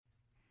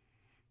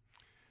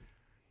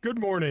Good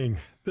morning.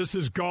 This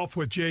is Golf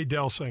with Jay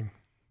Delsing.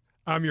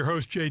 I'm your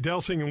host, Jay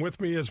Delsing, and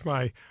with me is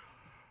my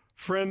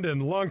friend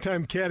and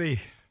longtime caddy,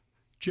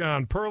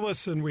 John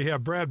Perlis, and we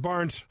have Brad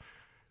Barnes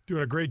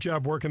doing a great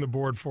job working the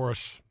board for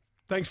us.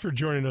 Thanks for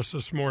joining us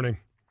this morning.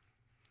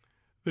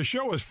 The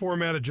show is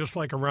formatted just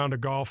like a round of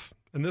golf,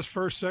 and this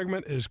first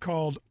segment is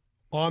called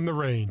On the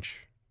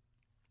Range.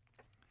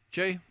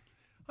 Jay,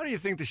 how do you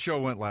think the show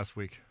went last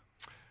week?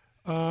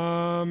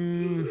 Have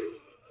a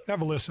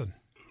listen.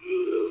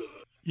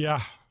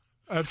 Yeah.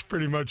 That's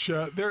pretty much,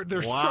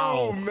 there's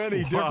so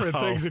many different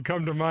things that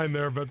come to mind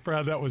there, but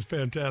Brad, that was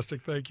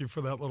fantastic. Thank you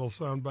for that little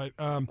soundbite.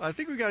 I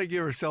think we got to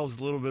give ourselves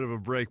a little bit of a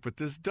break, but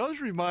this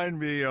does remind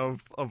me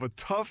of a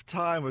tough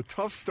time, a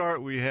tough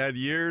start we had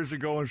years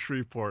ago in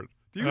Shreveport.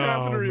 Do you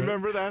happen to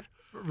remember that?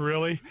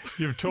 Really?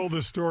 You've told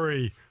this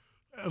story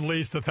at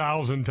least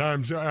 1,000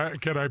 times.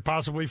 Can I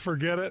possibly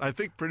forget it? I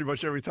think pretty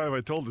much every time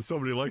I told it,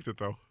 somebody liked it,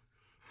 though.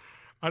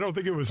 I don't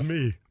think it was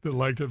me that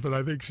liked it, but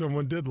I think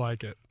someone did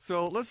like it.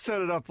 So let's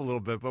set it up a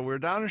little bit. But we're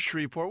down in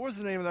Shreveport. What's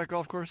the name of that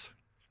golf course?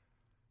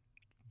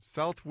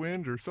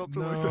 Southwind or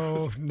something like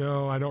that?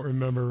 No, I don't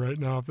remember right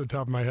now off the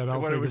top of my head.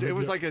 It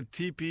was like a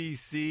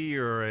TPC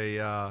or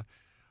a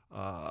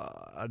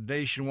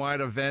nationwide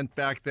event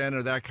back then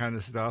or that kind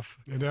of stuff.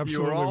 It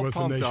absolutely was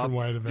a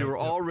nationwide event. You were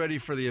all ready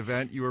for the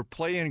event. You were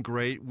playing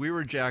great. We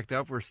were jacked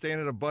up. We're staying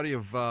at a buddy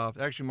of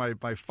actually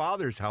my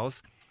father's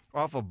house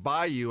off a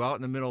bayou out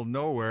in the middle of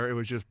nowhere. It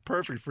was just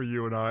perfect for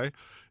you and I.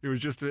 It was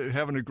just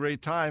having a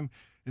great time.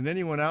 And then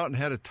you went out and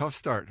had a tough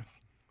start.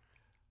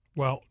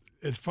 Well,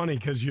 it's funny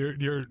because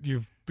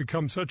you've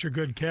become such a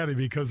good caddy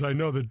because I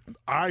know that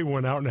I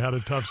went out and had a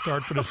tough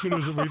start, but as soon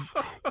as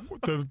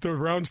the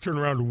rounds turned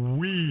around,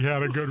 we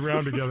had a good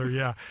round together.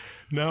 Yeah.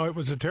 No, it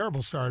was a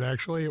terrible start,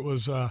 actually. It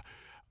was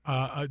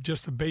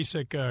just a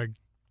basic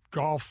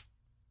golf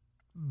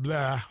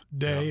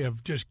day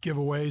of just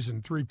giveaways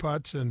and 3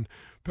 putts and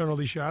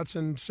penalty shots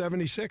and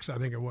 76, I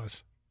think it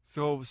was.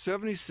 So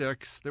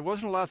 76, there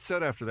wasn't a lot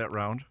said after that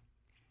round.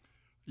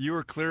 You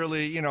were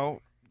clearly,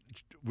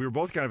 we were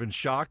both kind of in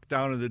shock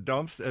down in the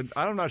dumps, and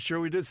I'm not sure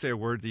we did say a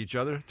word to each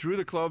other. Threw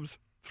the clubs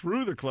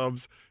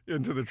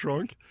into the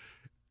trunk.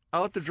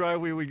 Out the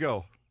driveway we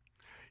go.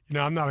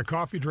 I'm not a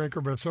coffee drinker,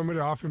 but if somebody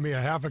offered me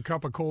a half a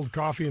cup of cold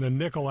coffee and a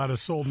nickel, I'd have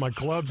sold my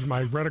clubs,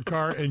 my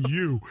rent-a-car, and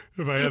you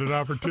if I had an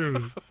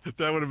opportunity.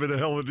 That would have been a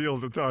hell of a deal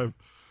at the time.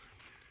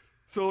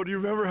 So do you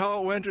remember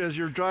how it went as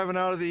you're driving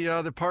out of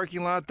the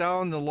parking lot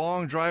down the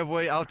long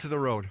driveway out to the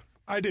road?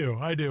 I do.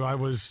 I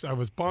was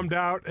bummed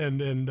out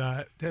and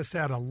just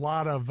had a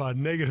lot of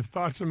negative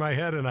thoughts in my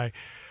head, and I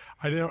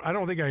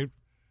don't think I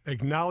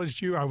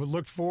acknowledged you. I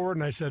looked forward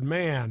and I said,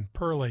 "Man,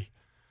 Pearly,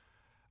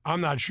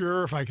 I'm not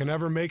sure if I can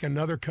ever make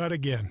another cut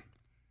again."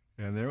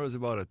 And there was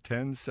about a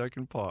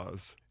 10-second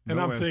pause. And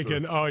I'm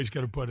thinking, oh, he's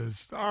going to put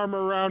his arm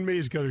around me.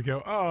 He's going to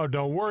go, oh,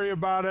 don't worry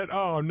about it.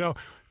 Oh, no.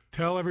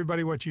 Tell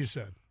everybody what you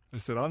said. I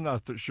said, I'm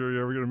not sure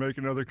you're ever going to make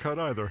another cut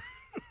either.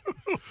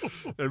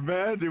 And,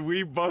 man, did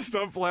we bust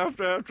up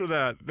laughter after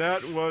that.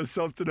 That was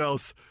something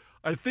else.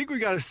 I think we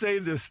got to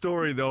save this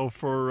story, though,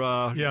 for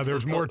yeah,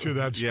 there's more to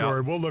that story. Yeah.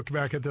 We'll look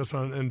back at this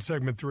in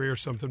segment 3 or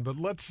something. But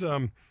let's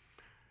yeah,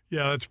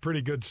 that's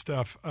pretty good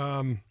stuff.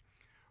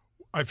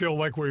 I feel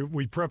like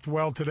we prepped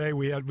well today.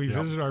 We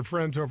visited our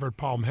friends over at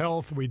Palm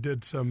Health. We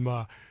did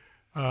some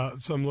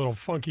little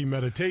funky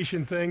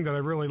meditation thing that I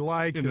really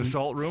liked. In the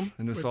salt room?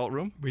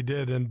 We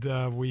did, and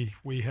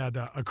we had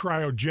a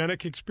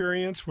cryogenic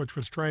experience, which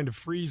was trying to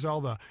freeze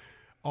all the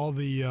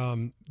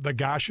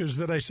goshes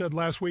that I said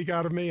last week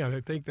out of me. And I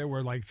think there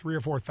were like 3,000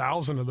 or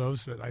 4,000 of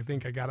those that I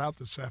think I got out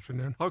this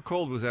afternoon. How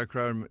cold was that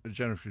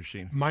cryogenic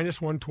machine?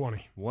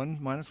 -120.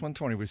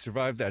 -120. We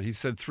survived that. He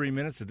said 3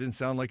 minutes. It didn't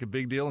sound like a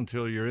big deal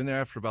until you're in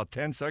there after about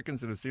 10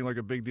 seconds, and it seemed like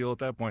a big deal at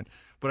that point.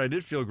 But I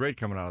did feel great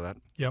coming out of that.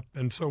 Yep.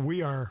 And so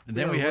we are. And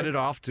then we headed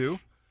off to.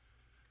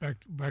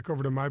 Back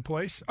over to my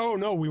place. Oh,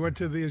 no, we went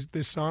to the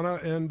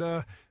sauna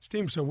and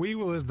steam. So we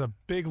lived a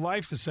big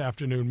life this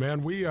afternoon,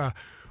 man.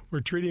 We're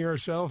treating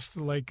ourselves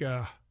like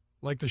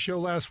the show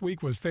last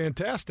week was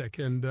fantastic.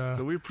 And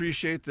so we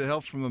appreciate the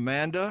help from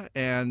Amanda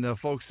and the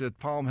folks at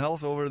Palm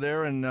Health over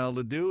there in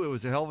Ladue. It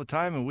was a hell of a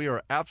time, and we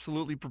are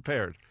absolutely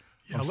prepared.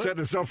 Yeah, I'm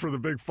setting us up for the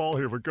big fall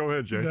here, but go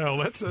ahead, Jay.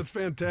 No, that's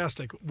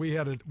fantastic.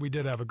 We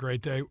did have a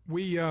great day.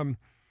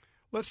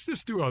 Let's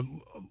just do a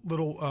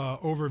little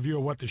overview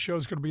of what the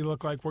show's going to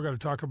look like. We're going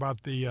to talk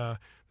about the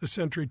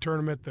Century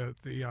Tournament,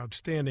 the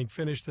outstanding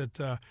finish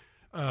that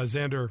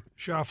Xander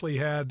Schauffele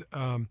had.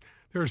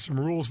 There's some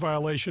rules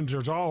violations.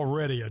 There's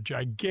already a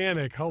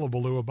gigantic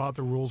hullabaloo about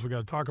the rules. We got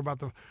to talk about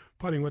the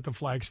putting with the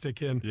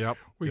flagstick in. Yep.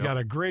 We got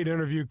a great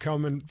interview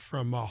coming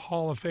from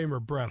Hall of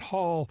Famer Brett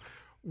Hall.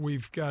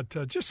 We've got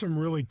just some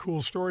really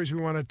cool stories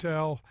we want to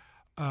tell.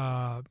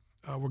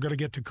 We're going to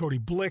get to Cody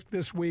Blick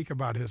this week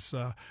about his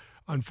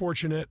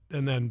unfortunate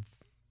and then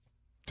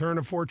turn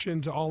of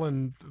fortunes all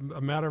in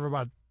a matter of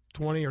about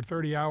 20 or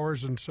 30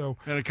 hours, and so.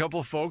 And a couple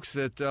of folks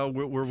that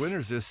were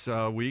winners this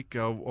week.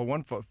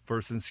 One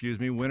person,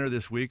 winner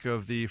this week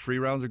of the free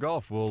rounds of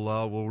golf.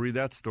 We'll read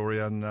that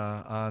story on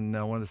one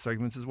of the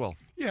segments as well.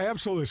 Yeah,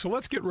 absolutely. So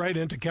let's get right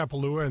into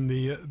Kapalua and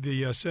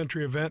the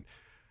Sentry event.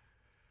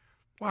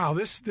 Wow,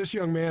 this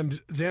young man,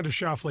 Xander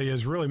Schauffele,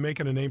 is really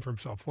making a name for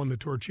himself. Won the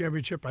Tour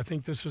Championship. I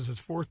think this is his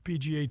fourth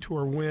PGA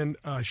Tour win.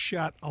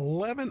 Shot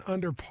 11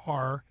 under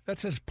par.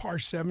 That's his par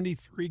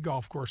 73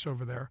 golf course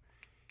over there.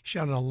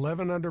 Shot an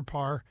 11 under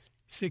par,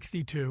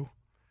 62,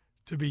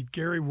 to beat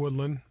Gary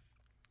Woodland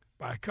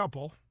by a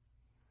couple.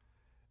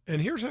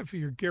 And here's for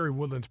your Gary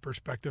Woodland's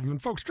perspective.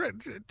 And folks,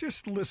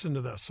 just listen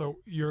to this. So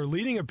you're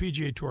leading a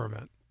PGA Tour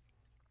event.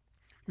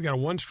 You've got a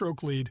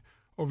one-stroke lead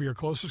over your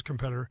closest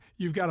competitor.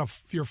 You've got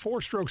you're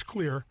 4 strokes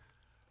clear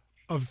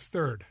of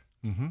third.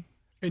 Mm-hmm.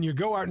 And you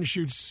go out and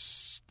shoot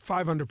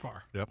 5 under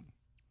par. Yep.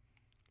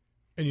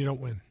 And you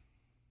don't win.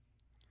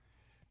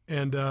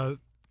 And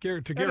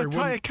Gary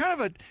Woodland,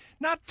 kind of a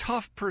not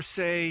tough per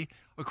se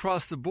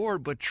across the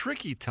board, but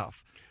tricky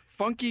tough.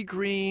 Funky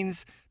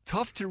greens,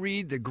 tough to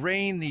read the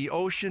grain, the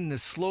ocean, the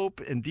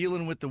slope, and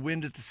dealing with the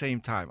wind at the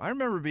same time. I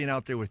remember being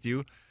out there with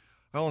you.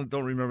 I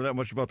don't remember that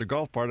much about the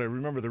golf part. I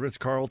remember the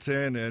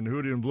Ritz-Carlton and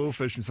Hootie and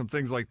Bluefish and some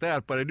things like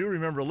that, but I do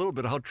remember a little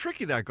bit of how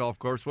tricky that golf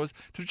course was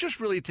to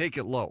just really take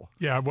it low.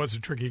 Yeah, it was a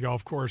tricky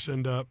golf course,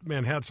 and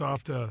man, hats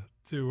off to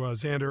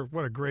Xander.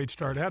 What a great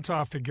start. Hats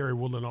off to Gary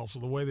Woodland also,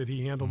 the way that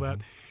he handled that.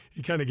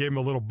 He kind of gave him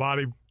a little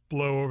body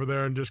blow over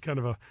there, and just kind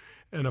of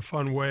in a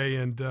fun way.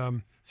 And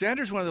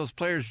Xander's one of those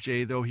players,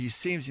 Jay, though he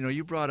seems,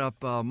 you brought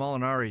up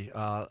Molinari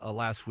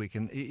last week,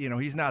 and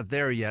he's not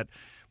there yet.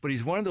 But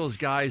he's one of those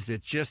guys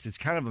that it's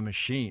kind of a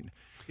machine.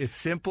 It's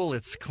simple,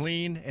 it's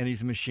clean, and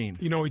he's a machine.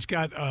 He's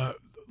got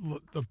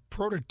the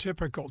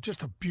prototypical,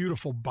 just a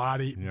beautiful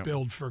body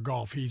build for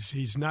golf.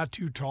 He's not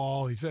too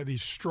tall.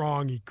 He's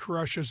strong. He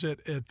crushes it.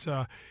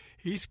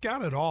 He's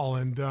got it all,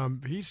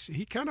 and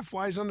he kind of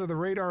flies under the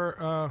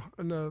radar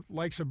in the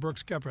likes of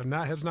Brooks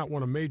Koepka. Has not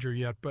won a major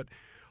yet, but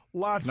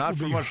lots not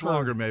for much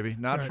longer, maybe.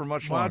 Not for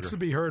much longer. Lots to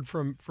be heard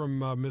from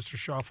Mr.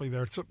 Schauffele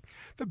there. So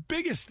the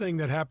biggest thing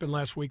that happened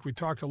last week, we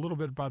talked a little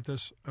bit about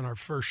this in our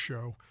first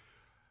show,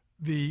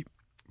 the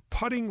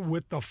putting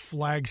with the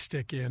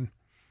flagstick in.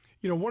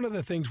 One of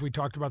the things we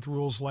talked about the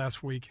rules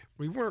last week,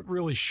 we weren't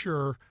really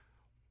sure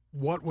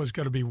what was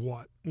going to be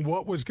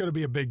what was going to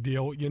be a big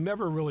deal. You're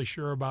never really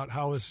sure about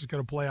how this is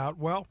going to play out.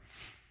 Well,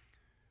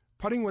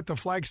 putting with the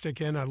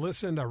flagstick in, I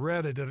listened, I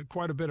read, I did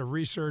quite a bit of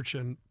research,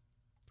 and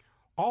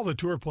all the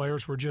tour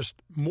players were just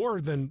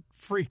more than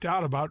freaked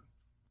out about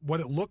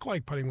what it looked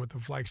like putting with the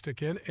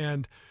flagstick in.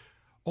 And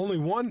only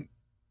one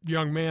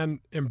young man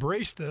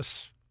embraced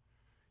this,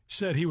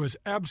 said he was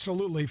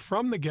absolutely,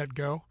 from the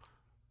get-go,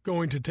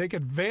 going to take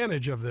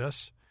advantage of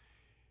this.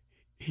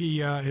 He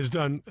has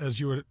done, as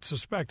you would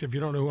suspect, if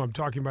you don't know who I'm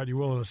talking about, you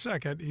will in a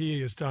second,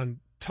 he has done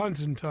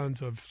tons and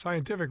tons of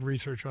scientific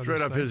research on this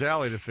Straight up his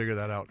alley to figure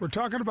that out. We're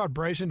talking about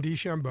Bryson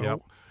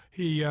DeChambeau.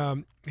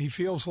 Yep. He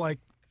feels like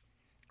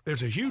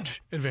there's a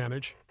huge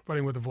advantage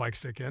putting with the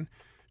flagstick in.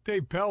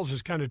 Dave Pelz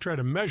has kind of tried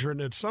to measure it,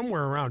 and it's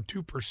somewhere around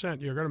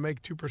 2%. You're going to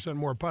make 2%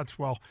 more putts.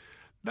 Well,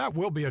 that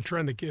will be a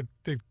trend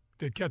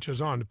that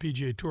catches on the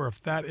PGA Tour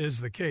if that is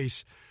the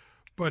case.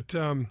 But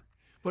on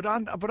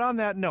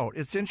that note,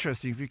 it's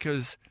interesting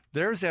because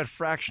there's that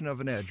fraction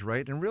of an edge,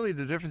 right? And really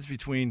the difference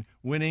between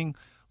winning,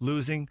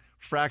 losing,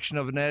 fraction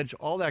of an edge,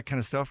 all that kind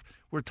of stuff,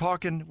 we're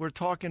talking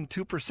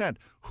 2%.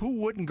 Who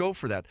wouldn't go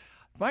for that?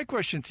 My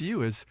question to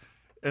you is,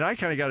 and I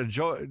kind of got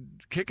a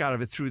kick out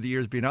of it through the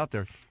years being out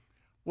there,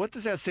 what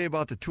does that say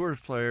about the tour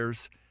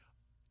players'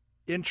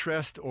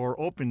 interest or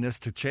openness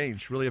to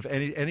change, really, of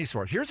any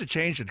sort? Here's a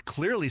change that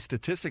clearly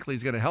statistically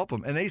is going to help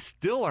them, and they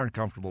still aren't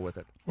comfortable with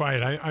it.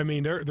 Right. I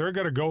mean, they're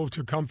going to go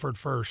to comfort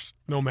first,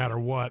 no matter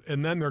what,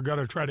 and then they're going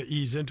to try to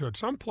ease into it.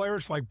 Some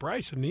players like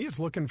Bryson, he is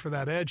looking for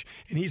that edge,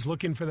 and he's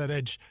looking for that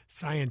edge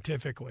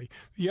scientifically.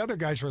 The other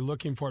guys are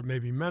looking for it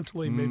maybe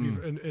mentally, maybe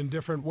in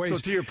different ways. So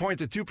to your point,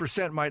 the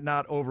 2% might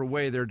not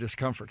overweigh their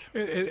discomfort.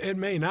 It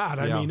may not.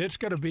 I mean, it's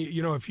going to be,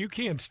 if you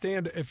can't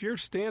stand, if you're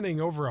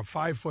standing over a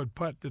 5-foot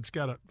putt that's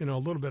got a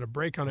little bit of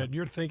break on it, and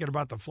you're thinking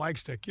about the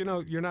flagstick,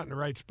 you're not in the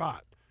right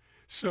spot.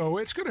 So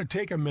it's going to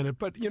take a minute,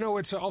 but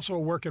it's also a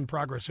work in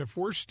progress. If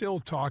we're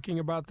still talking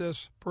about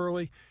this,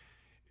 Pearly,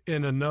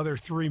 in another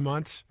 3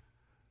 months,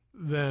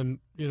 then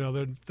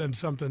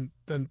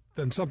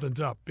something's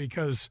up,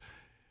 because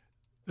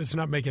it's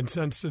not making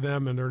sense to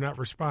them and they're not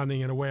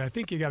responding in a way. I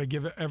think you got to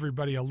give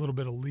everybody a little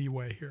bit of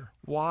leeway here.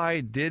 Why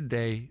did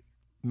they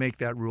make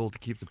that rule to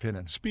keep the pin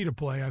in? Speed of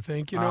play, I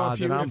think. Then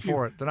I'm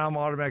for it. Then I'm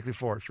automatically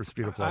for it, for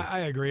speed of play. I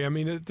agree. I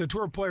mean, the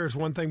tour player is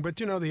one thing, but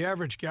the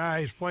average guy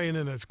is playing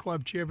in his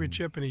club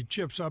championship and he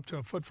chips up to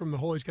a foot from the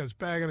hole. He's got his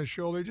bag on his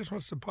shoulder. He just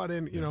wants to putt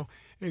in,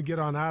 and get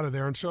on out of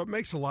there. And so it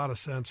makes a lot of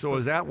sense. So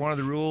is that one of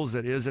the rules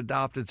that is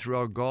adopted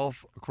throughout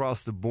golf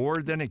across the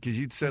board then? Because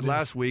you said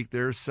last week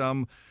there's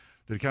some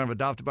that are kind of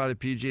adopted by the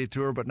PGA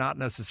Tour, but not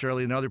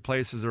necessarily in other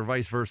places or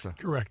vice versa.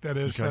 Correct. That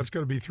is. Okay. That's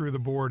going to be through the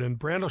board. And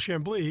Brandel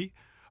Chambly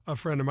a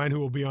friend of mine who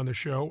will be on the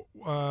show,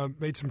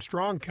 made some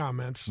strong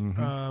comments,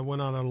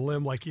 went on a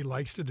limb like he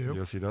likes to do.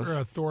 Yes, he does.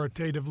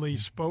 Authoritatively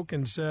spoke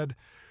and said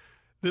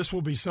this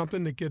will be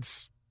something that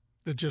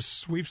just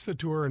sweeps the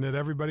tour and that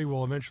everybody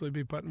will eventually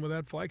be putting with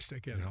that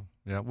flagstick in.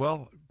 Yeah.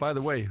 Well, by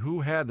the way, who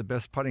had the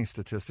best putting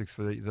statistics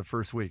for the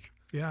first week?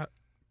 Yeah.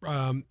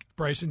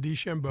 Bryson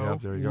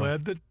DeChambeau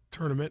led the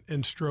tournament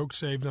in strokes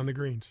saved on the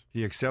greens.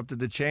 He accepted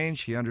the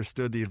change, he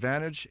understood the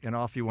advantage, and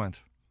off he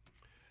went.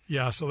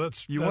 Yeah, so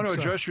that's... You want to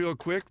address real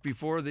quick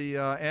before the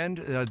end,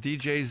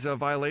 DJ's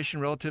violation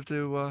relative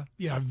to...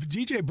 Yeah,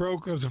 DJ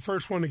Broke was the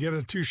first one to get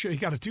a two-shot. He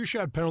got a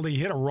two-shot penalty. He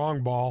hit a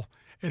wrong ball.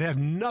 It had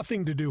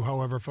nothing to do,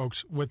 however,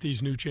 folks, with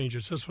these new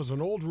changes. This was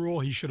an old rule.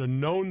 He should have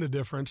known the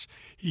difference.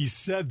 He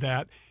said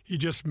that. He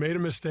just made a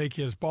mistake.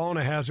 He has ball in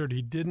a hazard.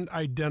 He didn't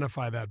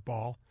identify that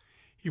ball.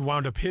 He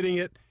wound up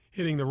hitting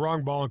the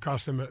wrong ball, and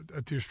cost him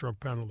a two-stroke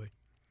penalty.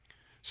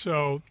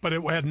 So, but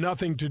it had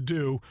nothing to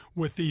do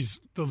with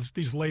these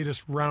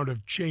latest round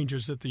of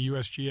changes that the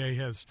USGA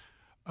has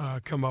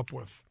come up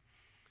with.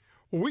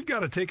 Well, we've got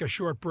to take a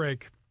short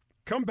break.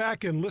 Come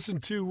back and listen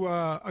to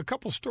a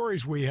couple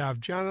stories we have.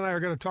 John and I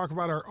are going to talk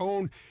about our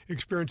own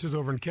experiences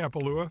over in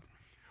Kapalua.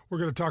 We're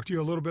going to talk to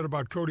you a little bit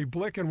about Cody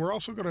Blick, and we're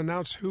also going to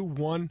announce who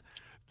won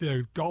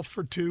the Golf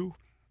for Two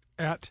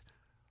at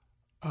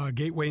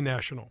Gateway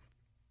National.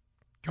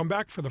 Come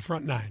back for the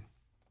Front Nine.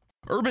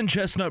 Urban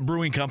Chestnut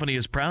Brewing Company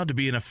is proud to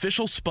be an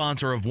official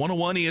sponsor of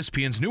 101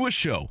 ESPN's newest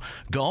show,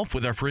 Golf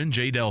with our friend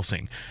Jay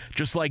Delsing.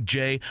 Just like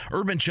Jay,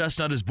 Urban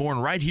Chestnut is born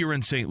right here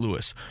in St.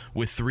 Louis.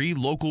 With 3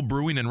 local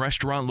brewing and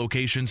restaurant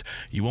locations,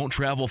 you won't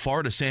travel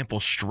far to sample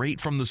straight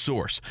from the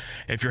source.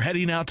 If you're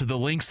heading out to the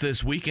links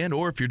this weekend,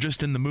 or if you're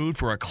just in the mood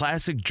for a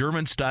classic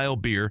German-style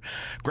beer,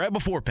 grab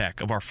a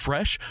 4-pack of our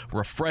fresh,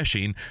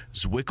 refreshing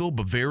Zwickel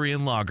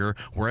Bavarian Lager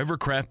wherever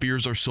craft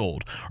beers are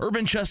sold.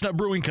 Urban Chestnut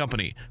Brewing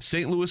Company,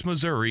 St. Louis,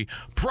 Missouri.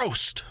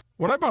 Prost!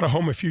 When I bought a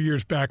home a few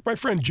years back, my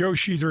friend Joe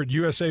Sheezer at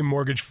USA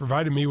Mortgage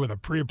provided me with a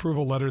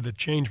pre-approval letter that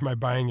changed my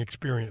buying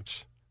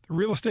experience. The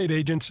real estate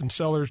agents and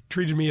sellers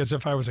treated me as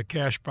if I was a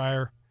cash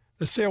buyer.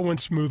 The sale went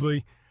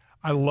smoothly.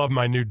 I love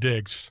my new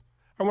digs.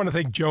 I want to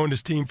thank Joe and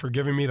his team for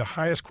giving me the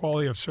highest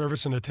quality of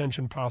service and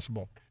attention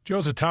possible.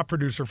 Joe's a top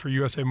producer for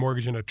USA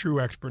Mortgage and a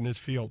true expert in his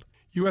field.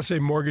 USA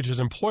Mortgage is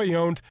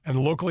employee-owned and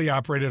locally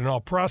operated, and all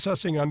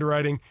processing,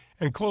 underwriting,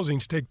 and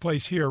closings take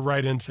place here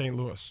right in St.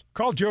 Louis.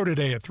 Call Joe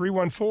today at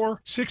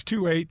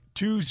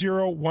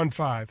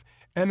 314-628-2015.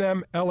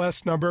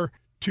 NMLS number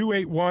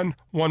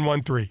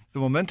 281113. The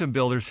Momentum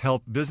Builders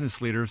help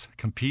business leaders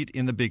compete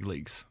in the big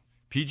leagues.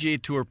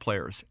 PGA Tour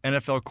players,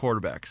 NFL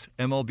quarterbacks,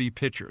 MLB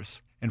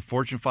pitchers, and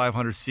Fortune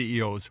 500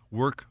 CEOs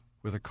work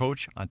with a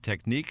coach on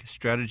technique,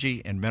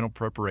 strategy, and mental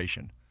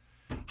preparation.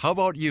 How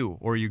about you,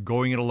 or are you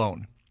going it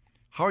alone?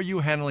 How are you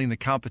handling the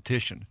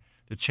competition,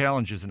 the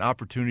challenges and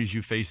opportunities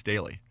you face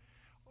daily?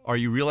 Are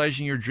you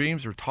realizing your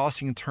dreams or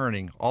tossing and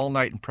turning all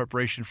night in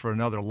preparation for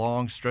another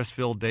long,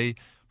 stress-filled day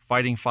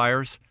fighting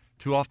fires?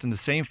 Too often the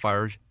same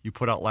fires you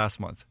put out last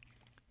month.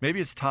 Maybe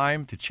it's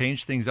time to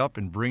change things up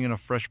and bring in a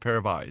fresh pair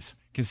of eyes.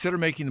 Consider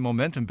making the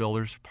Momentum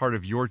Builders part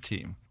of your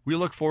team. We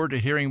look forward to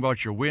hearing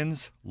about your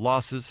wins,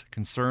 losses,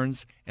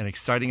 concerns, and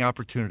exciting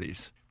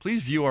opportunities.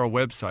 Please view our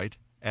website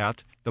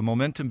at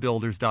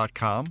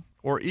themomentumbuilders.com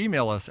or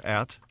email us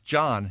at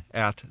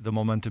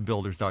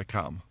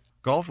john@themomentumbuilders.com.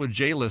 Golf with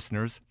Jay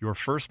listeners, your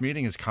first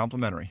meeting is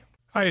complimentary.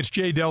 Hi, it's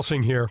Jay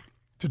Delsing here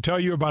to tell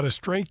you about a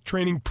strength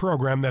training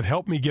program that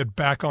helped me get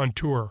back on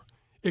tour.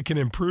 It can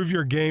improve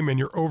your game and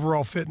your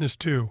overall fitness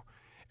too,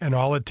 and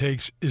all it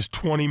takes is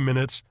 20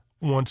 minutes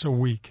once a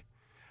week.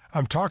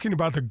 I'm talking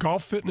about the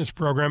Golf Fitness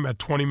program at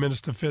 20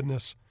 Minutes to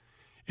Fitness.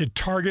 It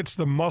targets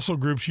the muscle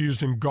groups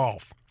used in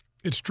golf.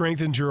 It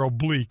strengthens your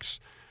obliques,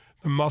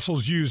 the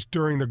muscles used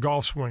during the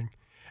golf swing,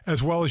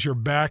 as well as your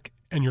back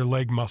and your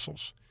leg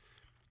muscles.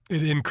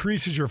 It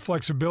increases your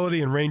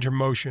flexibility and range of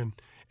motion,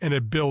 and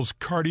it builds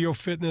cardio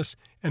fitness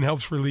and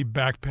helps relieve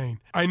back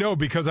pain. I know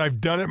because I've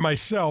done it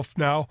myself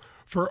now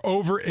for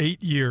over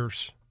 8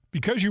 years.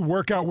 Because you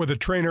work out with a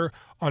trainer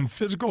on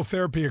physical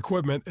therapy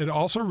equipment, it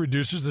also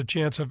reduces the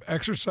chance of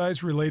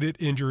exercise-related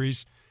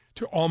injuries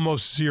to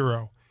almost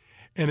zero,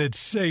 and it's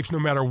safe no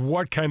matter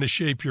what kind of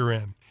shape you're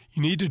in.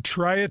 You need to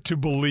try it to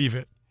believe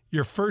it.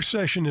 Your first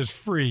session is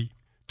free.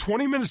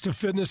 20 Minutes to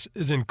Fitness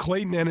is in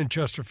Clayton and in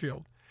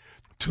Chesterfield.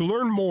 To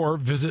learn more,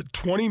 visit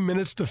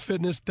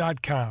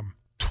 20minutestofitness.com.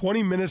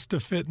 20 Minutes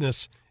to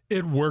Fitness.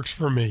 It works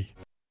for me.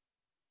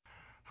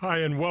 Hi,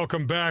 and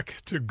welcome back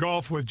to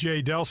Golf with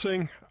Jay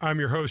Delsing. I'm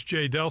your host,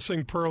 Jay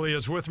Delsing. Pearlie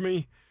is with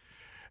me.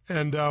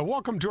 And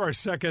welcome to our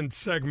second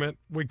segment.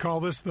 We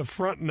call this the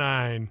Front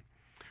Nine.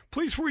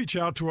 Please reach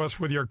out to us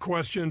with your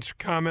questions,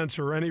 comments,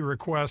 or any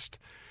request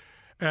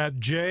at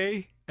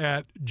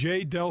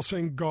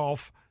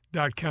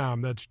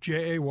jay@jaydelsinggolf.com. That's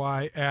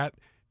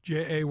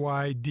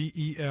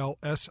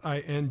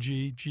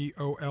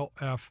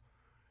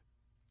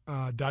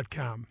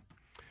JAY@JAYDELSINGGOLF.com.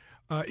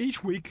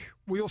 Each week,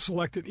 we'll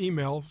select an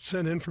email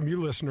sent in from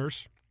you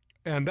listeners,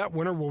 and that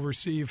winner will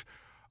receive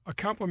a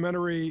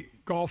complimentary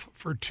golf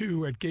for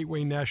two at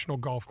Gateway National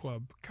Golf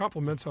Club.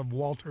 Compliments of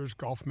Walters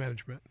Golf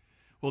Management.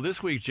 Well,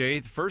 this week, Jay,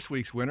 the first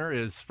week's winner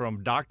is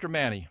from Dr.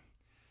 Manny.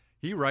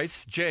 He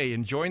writes, Jay,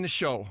 enjoying the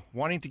show,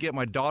 wanting to get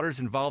my daughters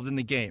involved in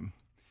the game.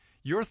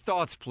 Your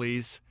thoughts,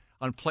 please,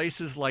 on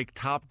places like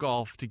Top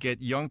Golf to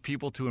get young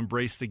people to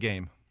embrace the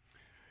game.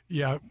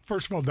 Yeah,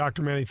 first of all,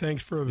 Dr. Manny,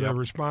 thanks for the Yep.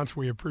 response.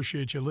 We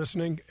appreciate you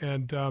listening.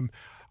 And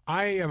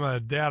I am a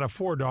dad of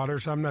 4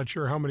 daughters. I'm not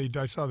sure how many.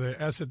 I saw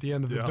the S at the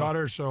end of the Yeah.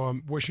 daughters, so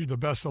I wish you the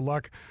best of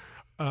luck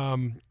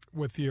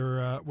with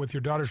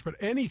your daughters. But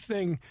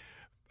anything,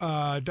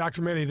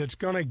 Dr. Manny, that's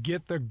going to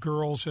get the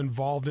girls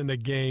involved in the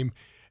game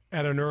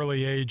at an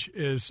early age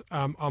is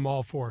I'm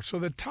all for. So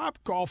the Top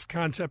Golf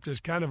concept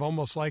is kind of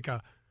almost like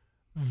a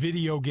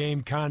video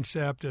game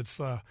concept. It's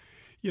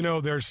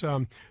there's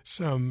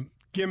some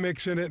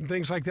gimmicks in it and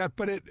things like that,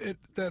 but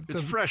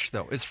It's fresh,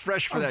 though. It's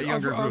fresh for that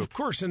younger group. Of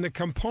course, and the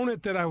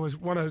component that I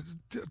want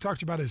to talk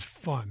to you about is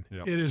fun.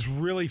 Yep. It is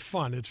really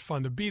fun. It's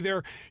fun to be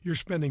there. You're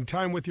spending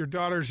time with your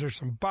daughters. There's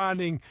some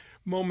bonding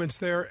moments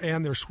there,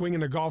 and they're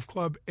swinging a golf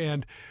club.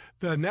 And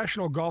the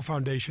National Golf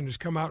Foundation has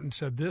come out and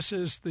said this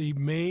is the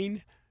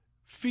main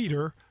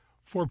feeder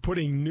for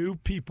putting new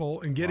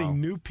people and getting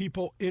new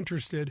people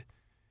interested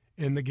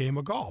in the game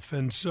of golf.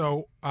 And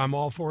so I'm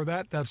all for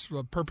that. That's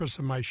the purpose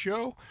of my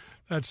show.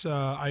 That's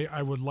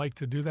I would like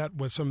to do that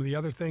with some of the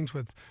other things,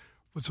 with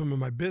some of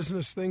my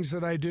business things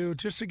that I do,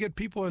 just to get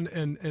people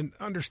and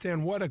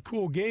understand what a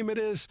cool game it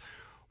is,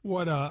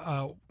 what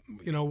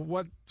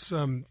what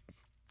some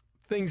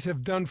things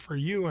have done for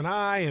you and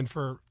I and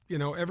for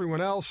everyone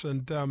else.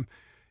 And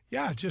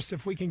just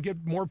if we can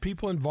get more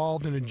people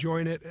involved and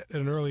enjoying it at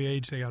an early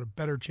age, they got a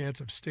better chance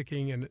of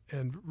sticking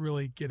and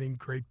really getting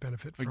great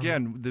benefit from it.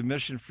 Again, the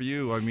mission for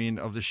you,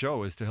 of the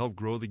show is to help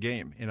grow the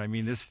game.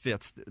 And, this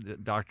fits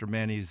Dr.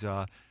 Manny's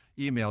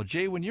email.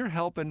 Jay, when you're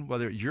helping,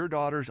 whether it's your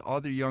daughters,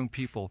 other young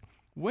people,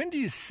 when do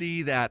you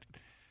see that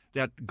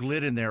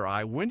glit in their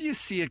eye? When do you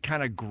see it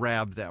kind of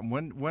grab them?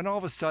 When all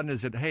of a sudden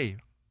is it, hey,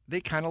 they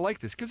kind of like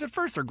this? Because at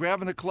first they're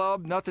grabbing the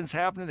club, nothing's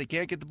happening, they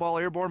can't get the ball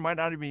airborne, might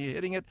not even be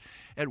hitting it.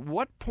 At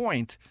what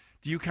point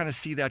do you kind of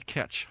see that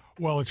catch?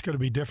 Well, it's going to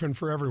be different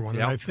for everyone.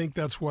 Yep. And I think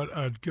that's what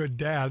a good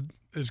dad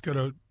is going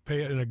to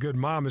pay and a good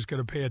mom is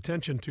going to pay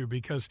attention to,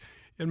 because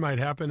it might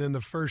happen in the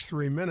first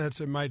 3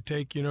 minutes. It might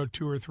take,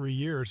 2 or 3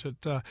 years.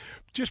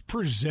 Just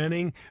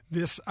presenting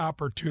this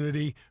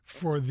opportunity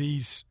for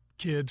these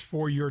kids,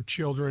 for your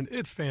children,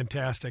 it's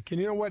fantastic. And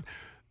you know what?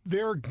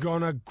 They're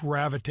going to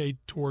gravitate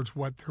towards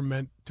what they're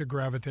meant to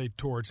gravitate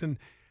towards. And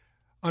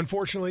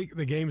unfortunately,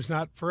 the game's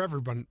not for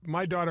everyone.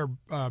 My daughter,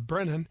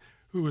 Brennan,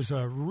 who is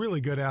a really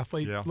good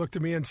athlete, looked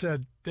at me and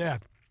said,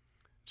 Dad,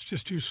 it's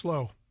just too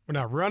slow. We're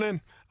not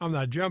running. I'm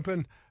not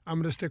jumping. I'm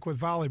going to stick with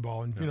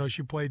volleyball. And,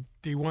 she played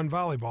D1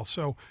 volleyball.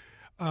 So,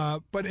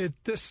 but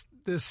this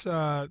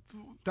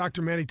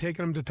Dr. Manny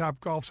taking them to Top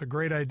Golf's a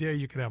great idea.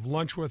 You can have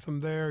lunch with them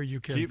there. You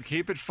can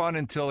keep it fun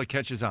until it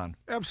catches on.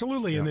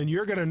 Absolutely. And then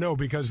you're going to know,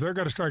 because they're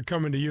going to start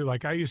coming to you.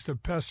 Like I used to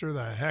pester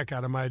the heck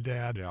out of my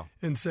dad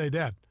and say,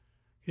 Dad,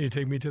 can you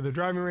take me to the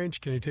driving range?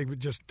 Can you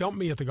just dump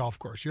me at the golf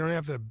course? You don't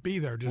have to be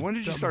there. Just when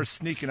did you start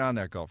sneaking on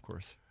that golf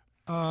course?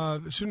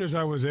 As soon as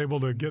I was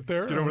able to get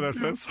there. Get over that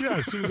fence? Yeah,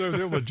 as soon as I was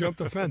able to jump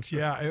the fence.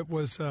 Yeah, it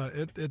was.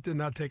 It did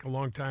not take a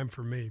long time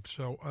for me.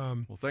 So.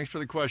 Well, thanks for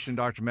the question,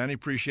 Dr. Manny.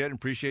 Appreciate it, and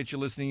appreciate you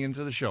listening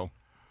into the show.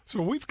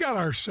 So we've got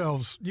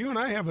ourselves, you and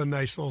I have a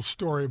nice little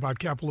story about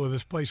Kapalua,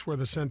 this place where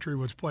the Century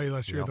was played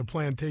last year, the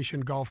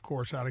Plantation Golf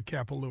Course out of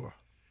Kapalua.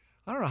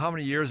 I don't know how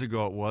many years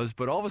ago it was,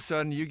 but all of a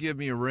sudden you give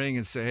me a ring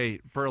and say, hey,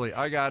 Burley,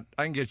 I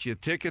can get you a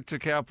ticket to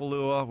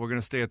Kapalua. We're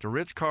going to stay at the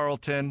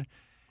Ritz-Carlton.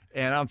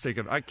 And I'm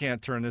thinking, I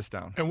can't turn this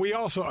down. And we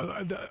also,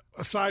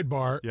 a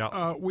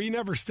sidebar, we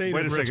never stayed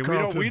at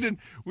Ritz-Carlton. Wait a second.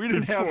 We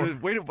didn't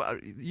have to.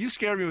 You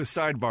scared me with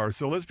sidebars,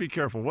 so let's be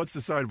careful. What's the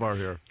sidebar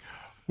here?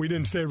 We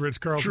didn't stay at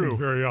Ritz-Carlton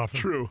very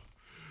often. True.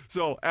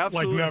 So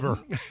absolutely. Like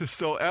never.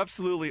 So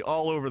absolutely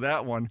all over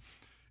that one.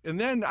 And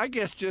then I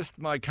guess just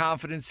my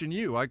confidence in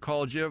you. I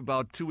called you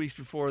about 2 weeks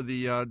before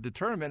the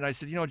tournament, and I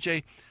said,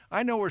 Jay,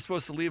 I know we're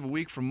supposed to leave a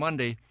week from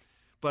Monday,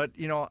 but,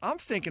 I'm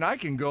thinking I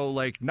can go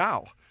like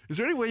now. Is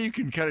there any way you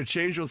can kind of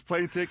change those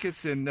plane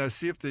tickets and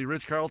see if the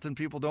Ritz-Carlton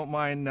people don't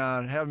mind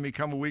having me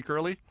come a week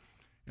early?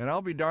 And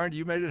I'll be darned,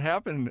 you made it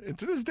happen. And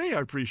to this day,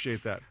 I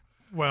appreciate that.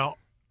 Well,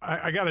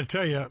 I got to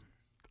tell you,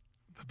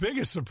 the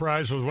biggest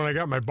surprise was when I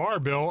got my bar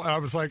bill. I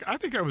was like, I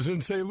think I was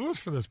in St. Louis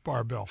for this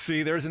bar bill.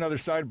 See, there's another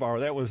sidebar.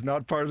 That was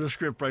not part of the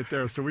script right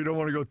there, so we don't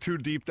want to go too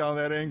deep down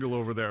that angle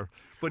over there.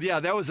 But, yeah,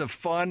 that was a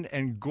fun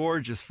and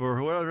gorgeous for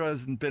whoever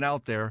hasn't been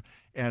out there,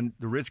 and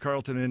the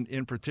Ritz-Carlton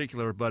in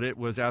particular, but it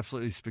was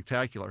absolutely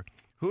spectacular.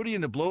 Hootie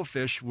and the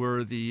Blowfish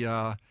were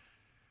the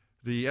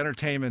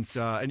entertainment,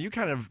 and you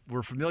kind of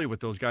were familiar with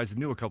those guys and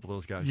knew a couple of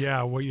those guys.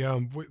 Yeah,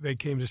 they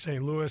came to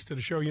St. Louis to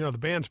the show. The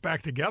band's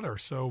back together,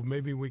 so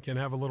maybe we can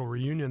have a little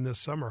reunion this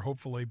summer,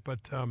 hopefully.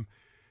 But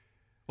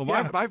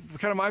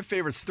my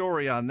favorite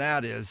story on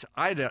that is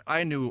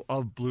I knew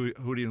of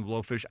Hootie and the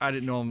Blowfish. I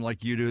didn't know them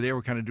like you do. They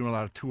were kind of doing a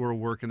lot of tour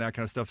work and that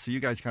kind of stuff. So you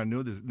guys kind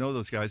of know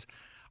those guys.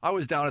 I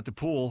was down at the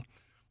pool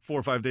 4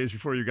 or 5 days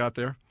before you got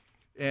there,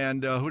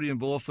 and Hootie and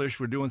Blowfish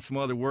were doing some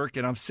other work,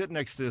 and I'm sitting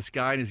next to this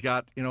guy, and he's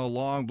got,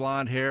 long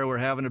blonde hair. We're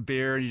having a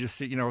beer, and you just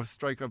see,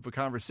 strike up a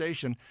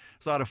conversation.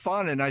 It's a lot of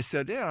fun, and I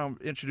said, yeah, I'll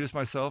introduce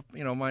myself.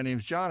 My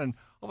name's John, and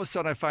all of a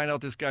sudden I find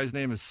out this guy's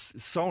name is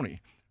Sony.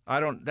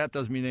 That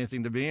doesn't mean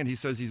anything to me, and he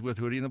says he's with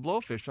Hootie and the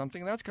Blowfish. So I'm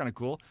thinking that's kind of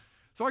cool.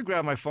 So I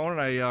grab my phone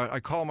and I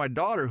call my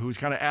daughter, who's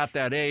kind of at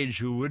that age,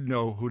 who would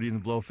know Hootie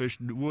and the Blowfish,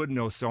 would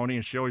know Sony,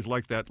 and she always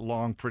liked that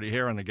long, pretty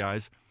hair on the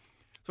guys.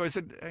 So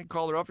I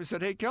called her up. I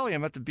said, hey, Kelly,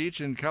 I'm at the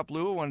beach in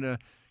Kapalua. I wanted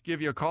to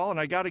give you a call, and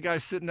I got a guy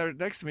sitting there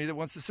next to me that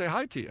wants to say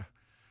hi to you.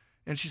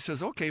 And she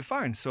says, okay,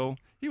 fine. So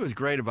he was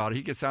great about it.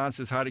 He gets on,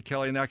 says hi to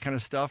Kelly and that kind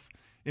of stuff,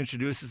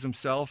 introduces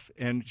himself,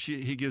 and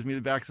he gives me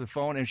the back of the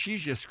phone, and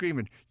she's just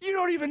screaming, you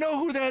don't even know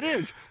who that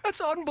is. That's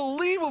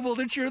unbelievable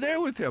that you're there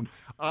with him.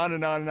 On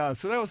and on and on.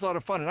 So that was a lot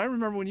of fun. And I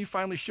remember when you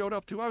finally showed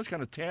up, too, I was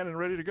kind of tan and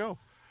ready to go.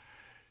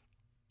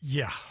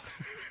 Yeah.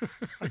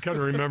 I kind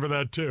of remember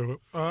that,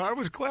 too. I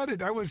was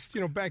glad I was,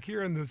 back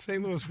here in the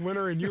St. Louis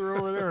winter, and you were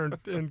over there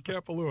in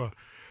Kapalua.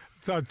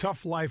 It's a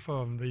tough life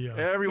of the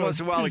every once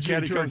in a while, a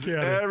caddy comes. Caddy.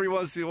 Every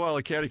once in a while,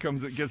 a caddy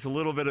comes and gets a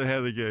little bit ahead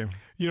of the game.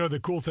 The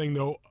cool thing,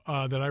 though,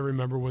 that I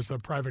remember was the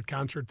private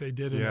concert they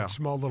did in that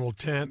small little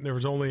tent. There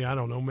was only, I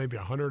don't know, maybe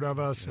 100 of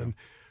us, and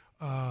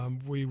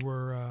we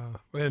were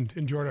and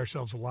enjoyed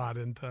ourselves a lot.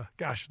 And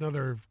gosh,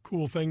 another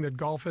cool thing that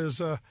golf has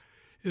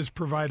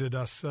provided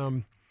us.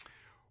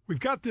 We've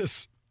got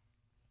this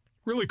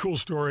really cool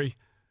story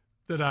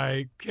that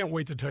I can't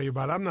wait to tell you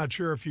about. I'm not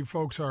sure if you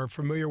folks are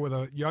familiar with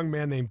a young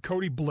man named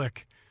Cody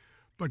Blick,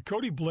 but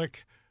Cody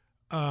Blick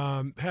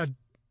had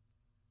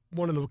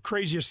one of the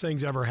craziest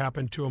things ever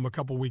happen to him a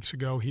couple weeks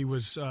ago. He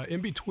was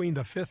in between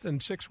the 5th and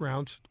 6th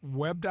rounds,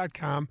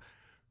 web.com,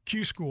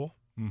 Q School,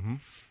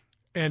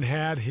 and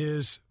had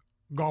his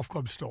golf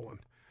club stolen.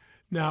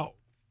 Now,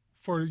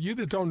 for you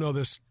that don't know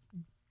this,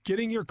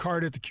 getting your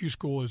card at the Q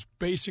School is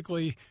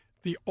basically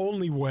the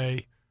only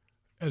way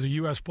as a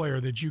U.S. player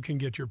that you can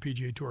get your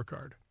PGA Tour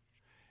card.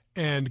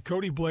 And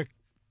Cody Blick,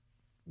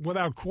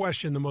 without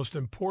question, the most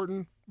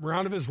important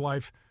round of his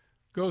life,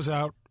 goes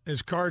out,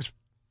 his card's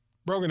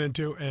broken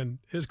into, and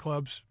his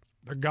clubs,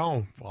 they're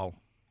gone. Wow.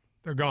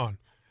 They're gone.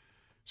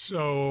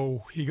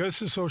 So he goes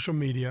to social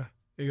media.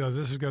 He goes,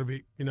 this is going to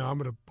be, I'm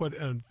going to put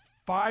a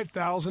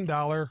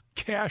 $5,000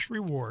 cash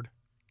reward,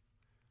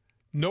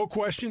 no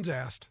questions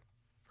asked,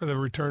 for the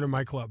return of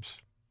my clubs.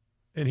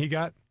 And he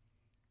got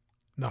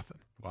nothing.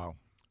 Wow.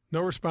 No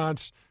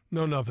response,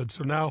 no nothing.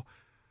 So now,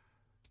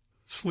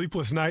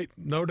 sleepless night,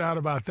 no doubt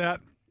about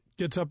that.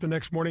 Gets up the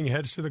next morning,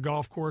 heads to the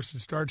golf course,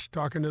 and starts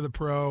talking to the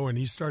pro, and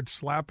he starts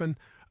slapping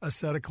a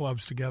set of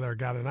clubs together.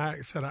 Got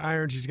a set of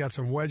irons. He's got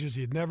some wedges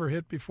he had never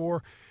hit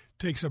before.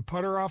 Takes a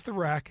putter off the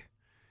rack,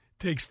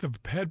 takes the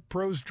head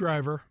pro's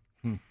driver,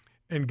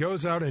 and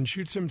goes out and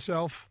shoots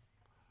himself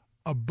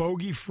a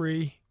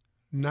bogey-free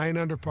 9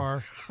 under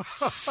par,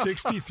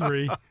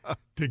 63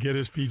 to get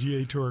his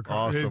PGA Tour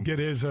card. Awesome. Get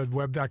his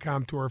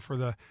web.com tour for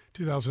the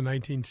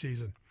 2019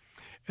 season.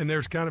 And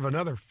there's kind of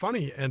another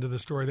funny end of the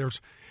story. There's,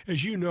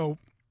 as you know,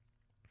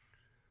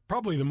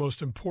 probably the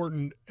most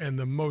important and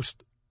the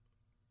most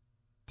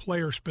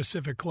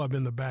player-specific club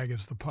in the bag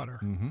is the putter.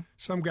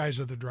 Some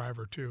guys are the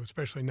driver, too,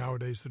 especially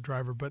nowadays the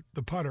driver, but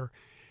the putter.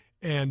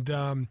 And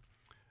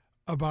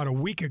about a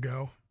week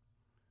ago,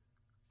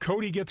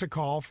 Cody gets a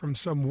call from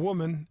some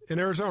woman in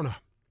Arizona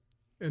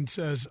and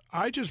says,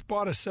 I just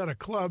bought a set of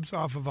clubs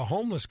off of a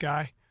homeless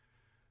guy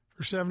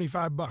for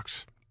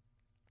 $75.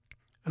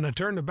 And I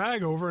turned the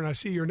bag over and I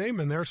see your name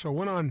in there. So I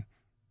went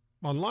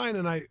online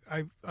and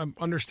I'm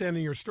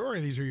understanding your story.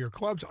 These are your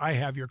clubs. I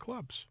have your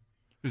clubs.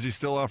 Is he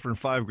still offering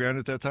 $5,000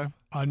 at that time?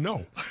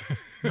 No,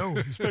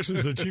 especially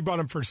since she bought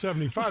them for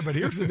 $75. But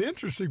here's an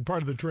interesting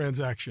part of the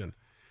transaction.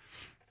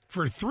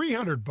 For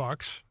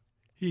 $300,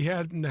 he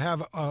had to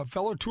have a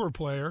fellow tour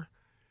player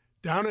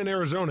down in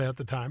Arizona at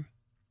the time.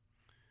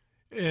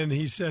 And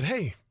he said,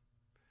 hey,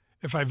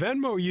 if I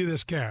Venmo you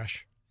this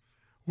cash,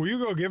 will you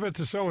go give it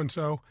to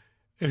so-and-so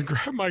and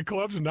grab my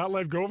clubs and not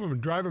let go of them and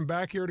drive them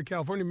back here to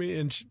California?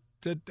 And she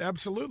said,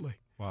 absolutely.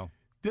 Wow.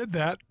 Did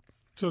that.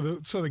 So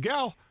the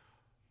gal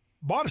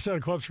bought a set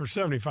of clubs for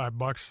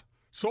 $75,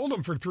 sold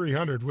them for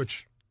 $300,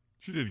 which...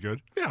 She did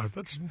good. Yeah,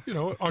 that's,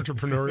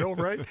 entrepreneurial,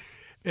 right?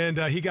 And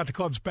he got the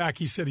clubs back.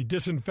 He said he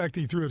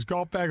threw his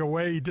golf bag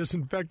away. He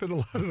disinfected a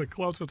lot of the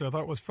clubs, which I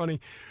thought was funny.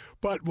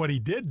 But what he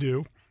did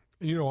do,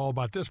 and you know all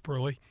about this,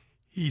 Pearlie,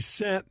 he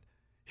sent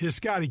his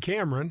Scotty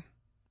Cameron,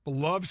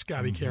 beloved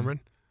Scotty Cameron,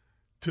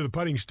 to the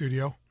putting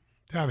studio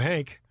to have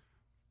Hank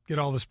get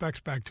all the specs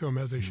back to him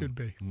as they should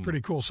be.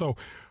 Pretty cool. So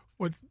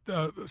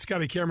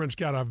Scotty Cameron's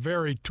got a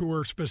very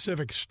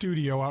tour-specific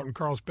studio out in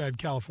Carlsbad,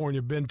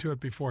 California. Been to it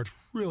before. It's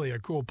really a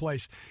cool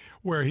place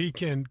where he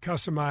can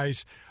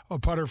customize a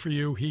putter for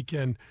you. He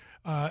can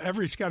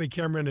every Scotty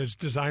Cameron is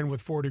designed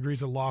with 4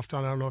 degrees of loft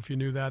on. I don't know if you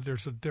knew that.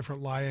 There's a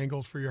different lie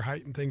angles for your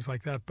height and things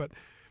like that. But,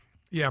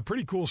 yeah,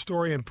 pretty cool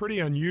story and pretty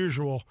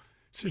unusual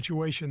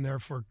situation there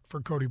for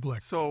Cody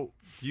Blick. So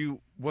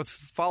what's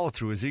follow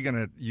through? Is he going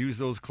to use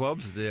those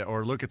clubs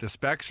or look at the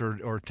specs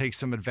or take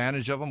some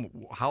advantage of them?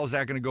 How's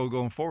that going to go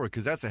going forward?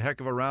 Because that's a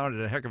heck of a round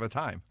at a heck of a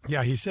time.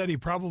 Yeah, he said he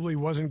probably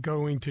wasn't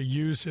going to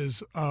use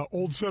his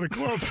old set of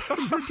clubs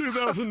for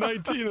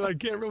 2019, and I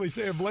can't really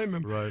say I blame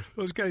him. Right.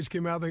 Those guys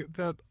came out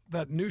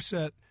that new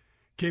set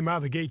came out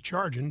of the gate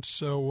charging.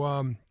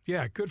 So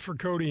yeah, good for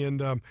Cody,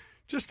 and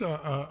just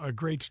a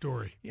great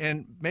story.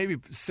 And maybe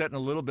setting a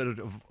little bit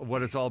of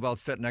what it's all about,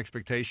 setting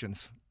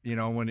expectations. You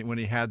know, when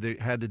he had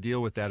to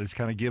deal with that, is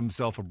kind of give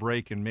himself a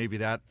break, and maybe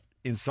that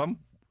in some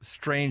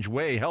strange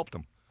way helped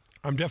him.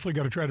 I'm definitely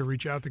going to try to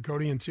reach out to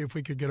Cody and see if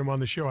we could get him on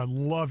the show. I'd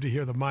love to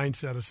hear the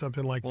mindset of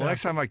something like that. Well,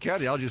 next time I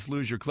caddy, I'll just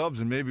lose your clubs,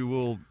 and maybe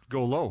we'll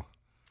go low.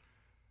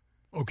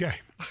 Okay.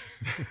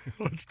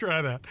 Let's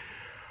try that.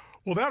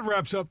 Well, that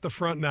wraps up the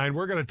front nine.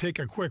 We're going to take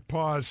a quick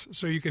pause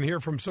so you can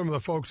hear from some of the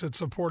folks that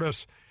support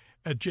us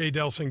at Jay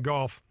Delsing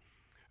Golf.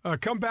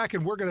 Come back,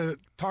 and we're going to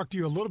talk to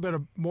you a little bit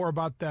more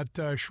about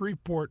that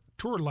Shreveport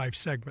Tour Life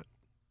segment.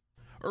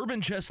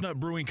 Urban Chestnut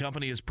Brewing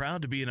Company is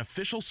proud to be an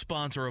official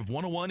sponsor of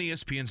 101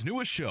 ESPN's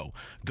newest show,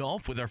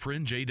 Golf with our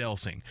friend Jay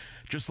Delsing.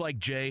 Just like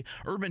Jay,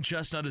 Urban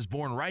Chestnut is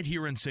born right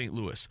here in St.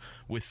 Louis.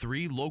 With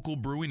 3 local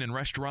brewing and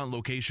restaurant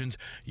locations,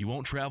 you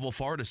won't travel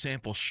far to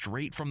sample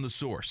straight from the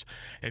source.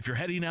 If you're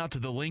heading out to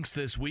the links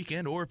this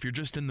weekend, or if you're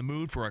just in the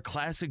mood for a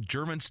classic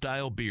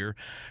German-style beer,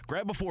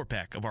 grab a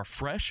 4-pack of our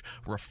fresh,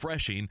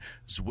 refreshing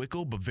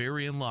Zwickel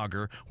Bavarian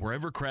Lager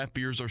wherever craft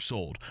beers are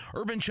sold.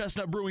 Urban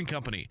Chestnut Brewing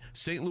Company,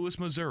 St. Louis,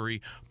 Missouri.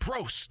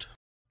 Prost!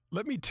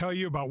 Let me tell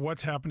you about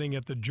what's happening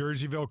at the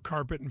Jerseyville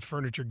Carpet and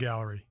Furniture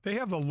Gallery. They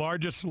have the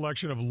largest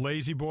selection of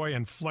Lazy Boy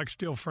and Flex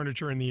Steel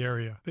furniture in the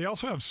area. They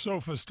also have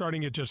sofas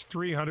starting at just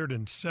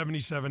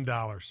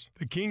 $377.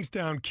 The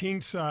Kingsdown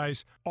King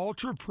Size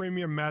Ultra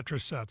Premium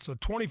Mattress Sets, a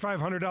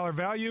 $2,500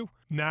 value,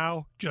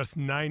 now just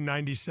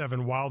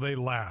 $997 while they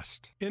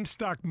last.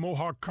 In-stock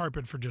Mohawk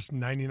Carpet for just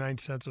 99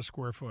 cents a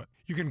square foot.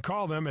 You can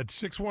call them at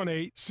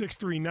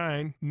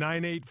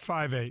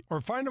 618-639-9858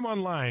 or find them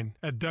online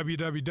at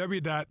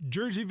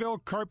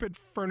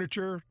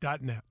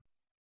www.jerseyvillecarpetfurniture.net.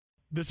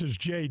 This is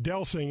Jay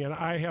Delsing, and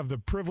I have the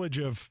privilege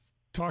of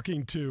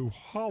talking to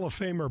Hall of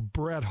Famer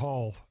Brett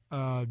Hull.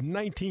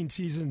 19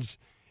 seasons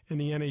in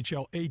the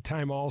NHL,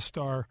 8-time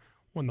All-Star,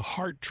 won the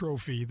Hart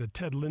Trophy, the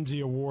Ted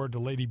Lindsay Award, the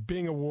Lady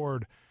Byng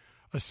Award,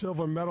 a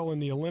silver medal in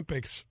the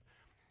Olympics,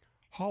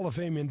 Hall of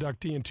Fame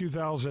inductee in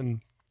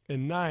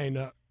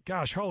 2009.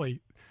 Gosh,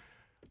 Hully,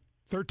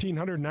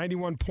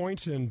 1,391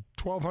 points in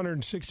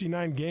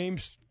 1,269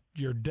 games.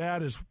 Your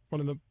dad is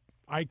one of the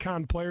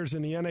icon players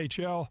in the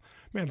NHL.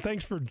 Man,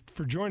 thanks for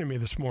joining me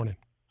this morning.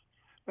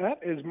 That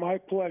is my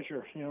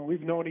pleasure. You know,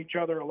 we've known each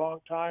other a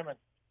long time, and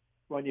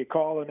when you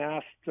called and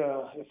asked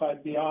if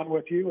I'd be on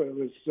with you, it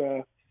was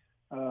a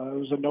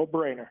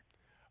no-brainer.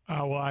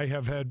 Well, I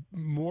have had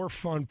more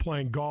fun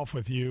playing golf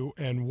with you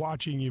and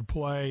watching you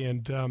play,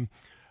 and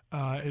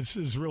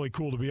it's really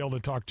cool to be able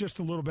to talk just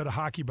a little bit of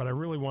hockey, but I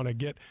really want to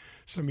get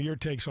some of your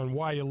takes on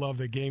why you love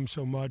the game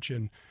so much,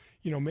 and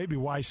maybe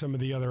why some of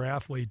the other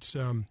athletes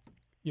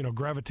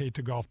gravitate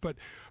to golf. But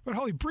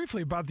Holly,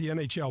 briefly about the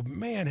NHL.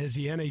 Man, has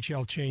the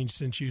NHL changed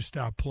since you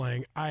stopped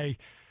playing. I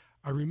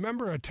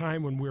remember a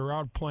time when we were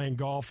out playing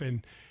golf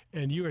and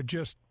you had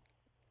just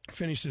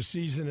finished the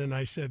season, and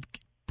I said,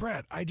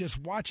 Brett, I just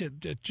watch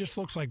it. It just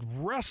looks like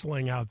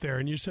wrestling out there.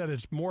 And you said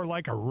it's more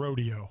like a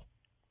rodeo.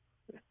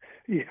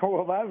 Yeah,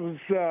 well,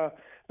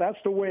 that's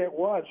the way it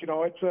was.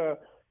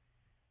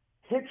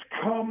 It's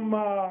come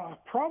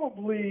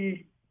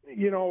probably,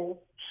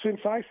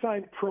 since I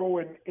signed pro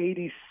in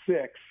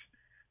 '86,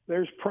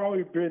 there's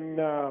probably been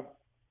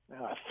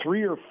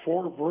 3 or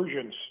 4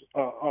 versions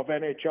of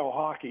NHL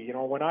hockey.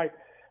 When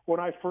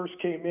I first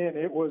came in,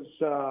 it was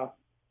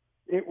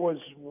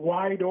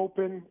wide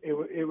open.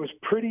 It was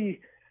pretty.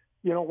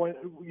 When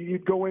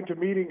you'd go into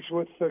meetings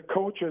with the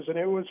coaches, and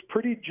it was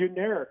pretty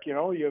generic.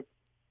 You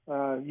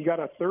got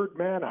a third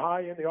man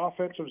high in the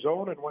offensive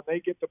zone, and when they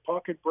get the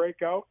puck and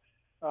break out,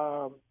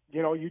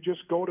 you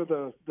just go to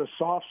the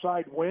soft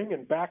side wing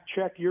and back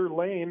check your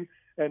lane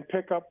and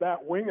pick up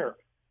that winger.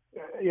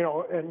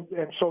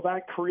 And so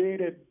that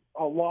created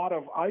a lot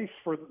of ice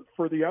for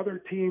the other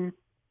team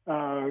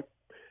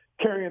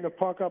carrying the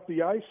puck up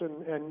the ice,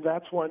 and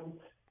that's when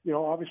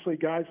obviously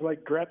guys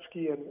like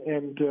Gretzky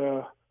and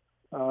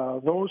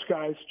those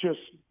guys just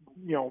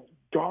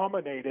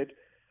dominated.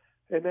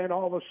 And then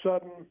all of a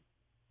sudden,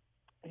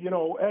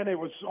 and it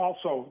was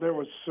also there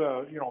was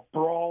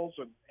brawls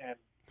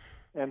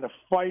and the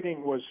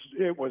fighting was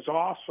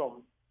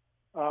awesome.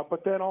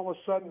 But then all of a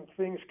sudden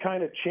things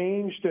kind of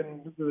changed,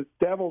 and the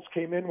Devils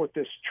came in with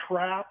this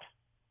trap.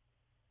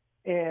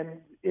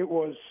 And it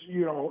was,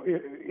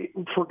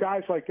 for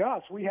guys like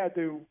us, we had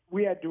to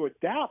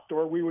adapt,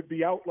 or we would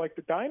be out like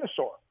the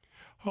dinosaur.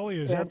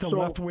 Holly, is that the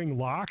left wing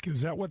lock?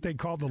 Is that what they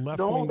call the left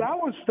wing? No,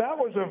 that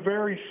was a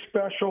very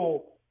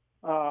special.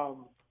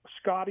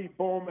 Scotty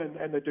Bowman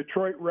and the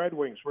Detroit Red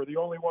Wings were the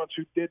only ones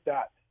who did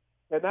that,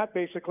 and that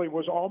basically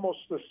was almost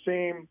the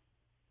same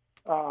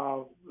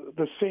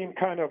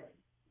kind of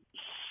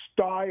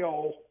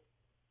style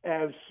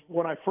as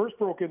when I first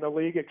broke in the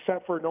league,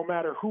 except for no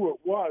matter who it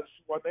was,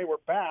 when they were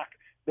back,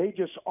 they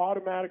just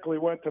automatically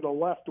went to the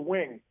left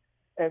wing.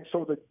 And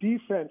so the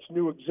defense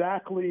knew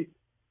exactly,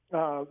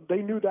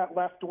 they knew that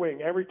left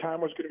wing every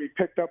time was going to be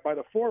picked up by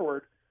the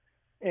forward.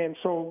 And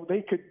so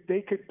they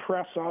could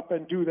press up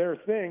and do their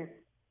thing.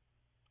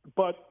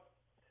 But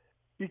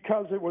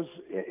because it was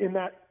in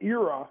that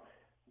era,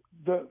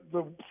 the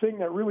thing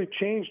that really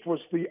changed was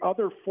the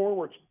other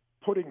forwards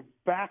putting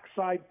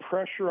backside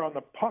pressure on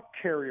the puck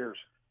carriers.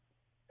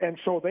 And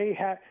so they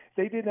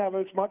didn't have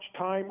as much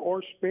time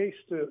or space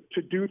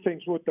to do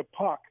things with the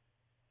puck.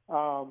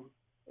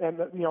 And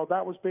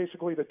that was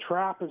basically the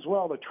trap as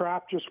well. The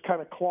trap just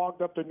kind of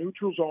clogged up the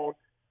neutral zone.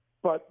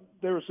 But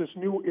there was this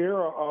new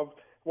era of,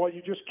 well,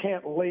 you just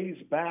can't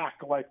laze back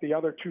like the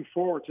other two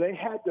forwards. They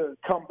had to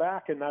come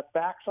back, and that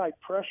backside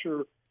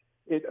pressure,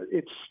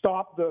 it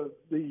stopped the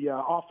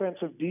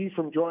offensive D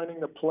from joining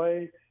the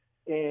play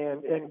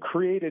and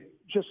created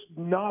just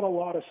not a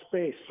lot of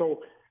space.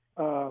 So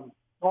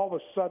all of a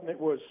sudden it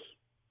was,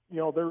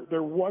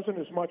 there wasn't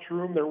as much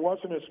room, there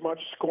wasn't as much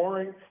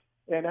scoring,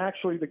 and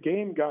actually the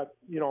game got,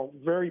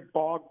 very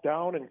bogged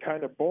down and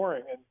kind of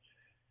boring.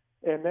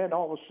 And then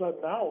all of a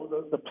sudden now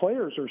the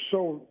players are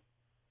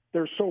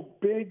they're so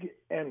big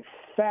and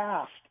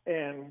fast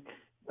and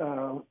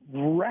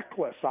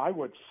reckless, I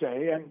would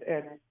say. And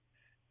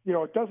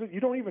you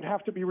don't even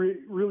have to be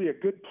really a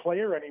good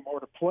player anymore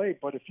to play,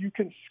 but if you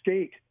can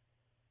skate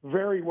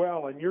very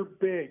well and you're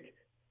big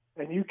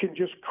and you can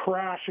just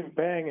crash and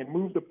bang and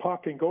move the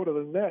puck and go to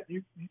the net,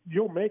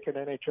 you'll make an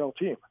NHL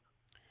team.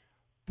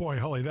 Boy,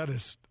 Hully, that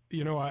is,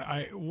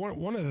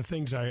 one of the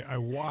things I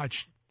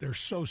watched, they're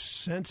so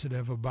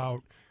sensitive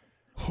about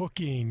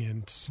hooking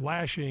and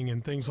slashing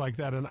and things like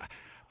that. And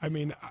I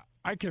mean,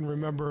 I can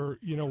remember,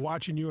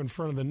 watching you in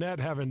front of the net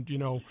having,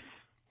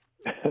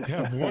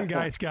 have one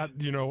guy's got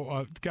you in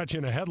a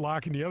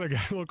headlock and the other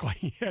guy looked like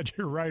he had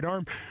your right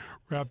arm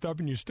wrapped up,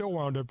 and you still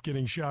wound up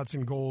getting shots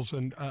and goals.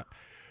 And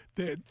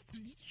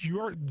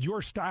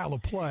your style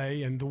of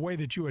play and the way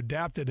that you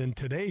adapted in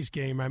today's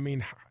game, I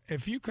mean,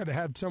 if you could have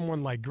had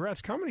someone like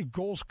Gretzky, how many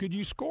goals could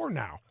you score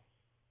now?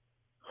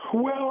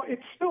 Well,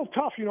 it's still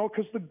tough,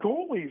 because the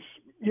goalies,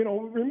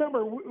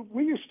 remember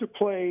we used to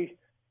play.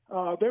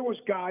 There was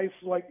guys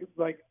like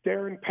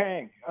Darren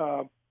Pang.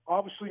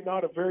 Obviously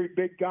not a very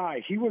big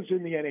guy. He was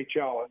in the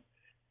NHL,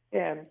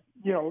 and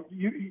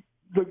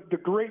the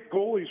great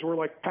goalies were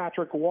like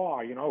Patrick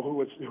Waugh, who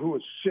was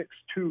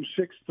 6'2",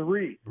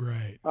 6'3".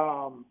 Right.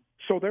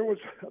 So there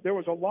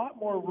was a lot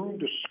more room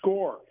to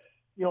score.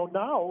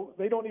 Now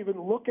they don't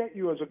even look at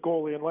you as a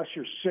goalie unless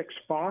you're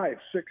 6'5",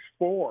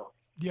 6'4".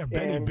 Yeah,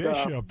 Benny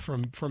Bishop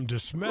from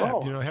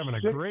DeSmet, having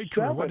a great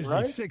career. What is he,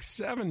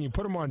 6'7"? You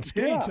put him on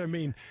skates. Yeah. I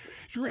mean,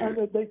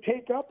 and they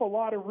take up a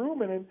lot of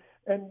room, and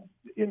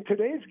in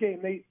today's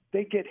game, they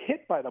get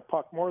hit by the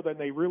puck more than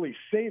they really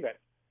save it.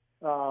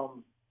 But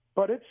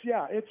I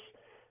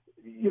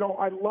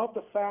love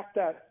the fact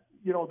that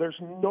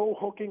there's no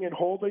hooking and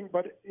holding,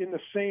 but in the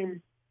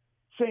same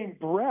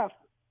breath,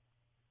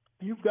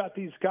 you've got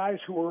these guys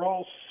who are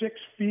all 6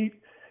 feet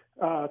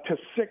to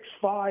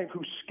 6'5",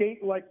 who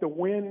skate like the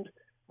wind.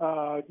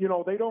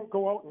 They don't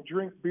go out and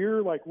drink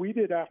beer like we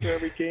did after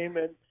every game,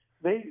 and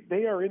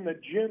they are in the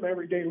gym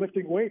every day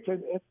lifting weights,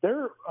 and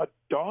they're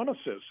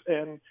Adonises.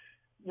 And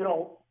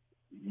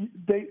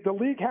the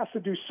league has to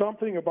do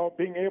something about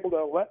being able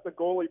to let the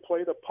goalie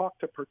play the puck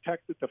to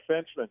protect the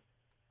defenseman,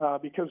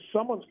 because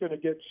someone's going to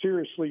get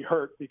seriously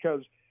hurt,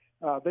 because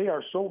they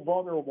are so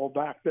vulnerable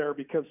back there,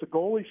 because the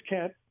goalies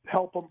can't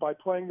help them by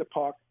playing the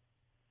puck.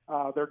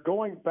 They're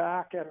going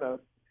back, and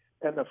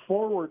the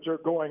forwards are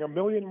going a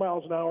million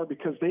miles an hour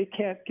because they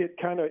can't get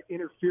kind of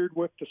interfered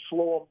with to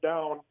slow them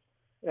down.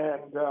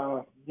 And,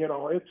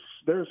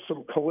 there's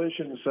some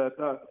collisions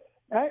that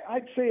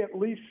I'd say at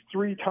least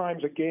 3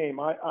 times a game.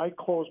 I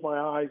close my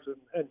eyes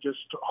and just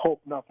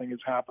hope nothing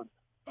has happened.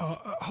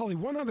 Holly,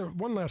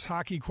 one last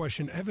hockey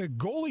question. Have the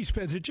goalies,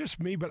 is it just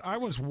me, but I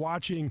was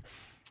watching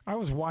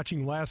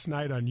last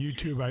night on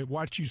YouTube. I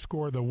watched you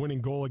score the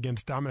winning goal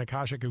against Dominik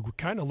Hasek, who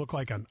kind of looked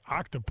like an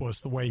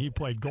octopus the way he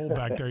played goal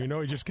back there. He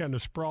just kind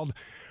of sprawled.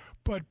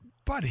 But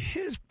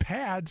his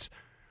pads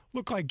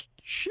look like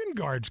shin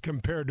guards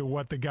compared to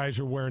what the guys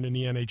are wearing in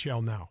the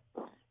NHL now.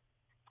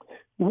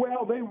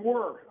 Well, they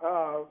were.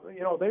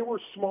 They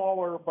were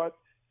smaller, but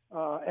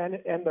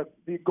and the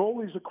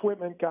goalies'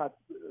 equipment got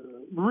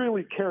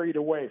really carried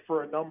away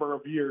for a number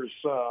of years.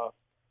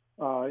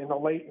 In the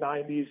late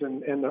 90s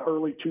and the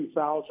early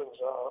 2000s,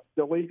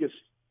 the league has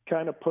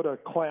kind of put a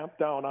clamp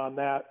down on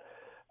that.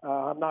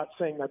 I'm not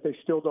saying that they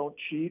still don't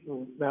cheat,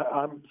 and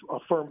I'm a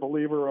firm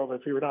believer of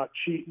if you're not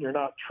cheating, you're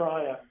not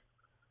trying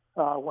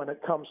when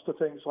it comes to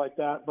things like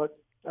that. But,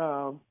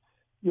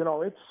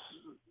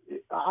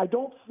 I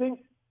don't think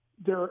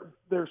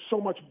they're so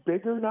much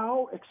bigger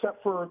now,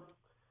 except for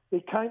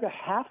they kind of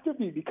have to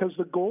be because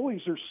the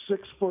goalies are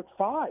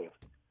 6'5",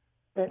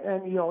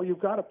 and you've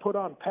got to put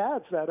on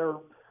pads that are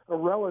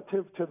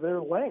relative to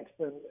their length,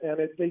 and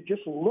they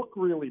just look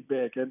really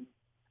big. And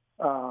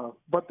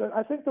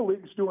I think the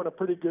league's doing a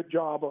pretty good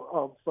job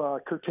of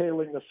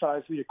curtailing the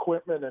size of the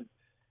equipment, and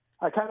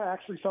I kind of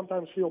actually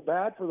sometimes feel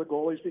bad for the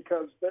goalies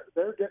because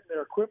they're getting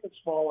their equipment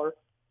smaller,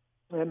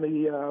 and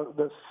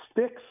the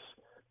sticks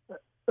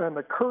and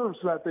the curves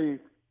that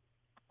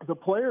the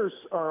players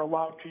are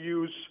allowed to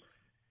use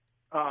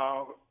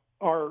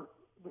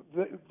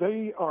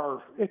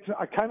it's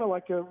kind of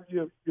like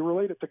you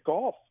relate it to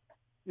golf.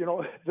 You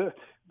know,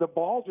 the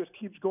ball just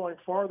keeps going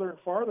farther and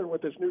farther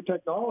with this new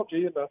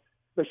technology, and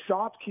the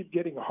shots keep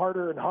getting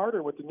harder and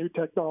harder with the new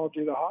technology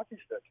of the hockey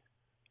stick.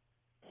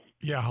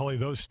 Yeah, Holly,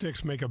 those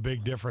sticks make a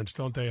big difference,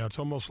 don't they? It's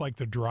almost like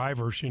the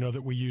drivers, you know,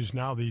 that we use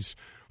now, these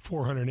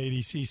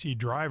 480cc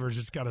drivers.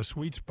 It's got a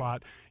sweet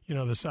spot, you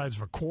know, the size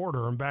of a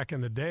quarter. And back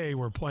in the day,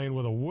 we're playing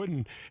with a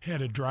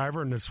wooden-headed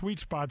driver, and the sweet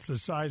spot's the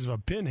size of a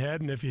pinhead.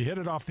 And if you hit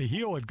it off the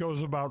heel, it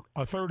goes about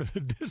a third of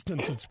the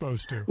distance it's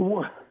supposed to.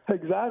 Well,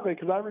 exactly,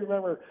 because I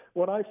remember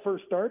when I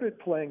first started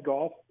playing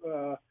golf,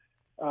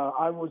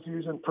 I was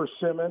using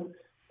Persimmon.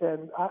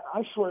 And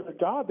I swear to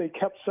God, they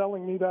kept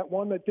selling me that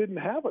one that didn't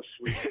have a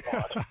sweet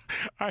spot.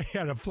 I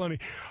had a plenty.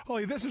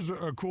 Holly, this is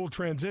a cool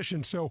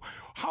transition. So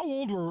how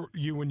old were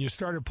you when you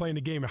started playing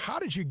the game? How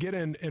did you get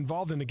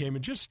involved in the game?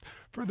 And just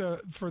for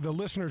the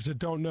listeners that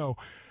don't know,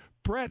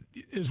 Brett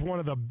is one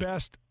of the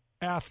best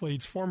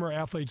athletes, former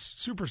athletes,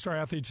 superstar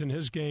athletes in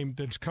his game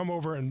that's come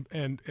over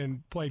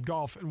and played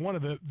golf, and one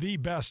of the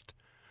best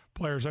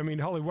players. I mean,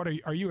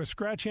 Holly, are you a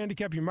scratch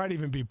handicap? You might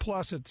even be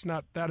plus. It's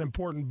not that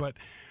important, but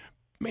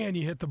man,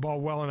 you hit the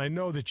ball well, and I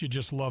know that you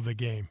just love the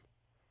game.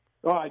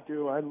 Oh, I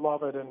do. I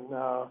love it, and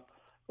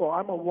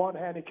I'm a one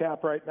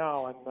handicap right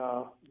now, and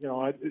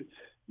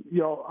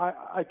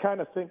I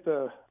kind of think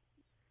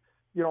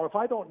if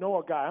I don't know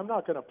a guy, I'm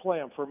not going to play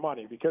him for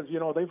money because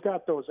they've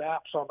got those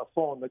apps on the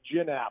phone, the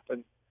Gin app,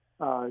 and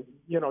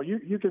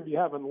you can be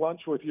having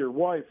lunch with your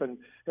wife and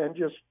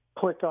just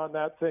click on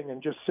that thing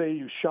and just say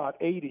you shot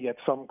 80 at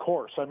some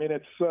course. I mean,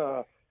 it's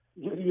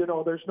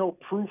there's no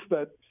proof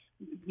that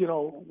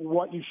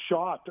what you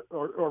shot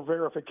or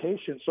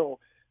verification. So,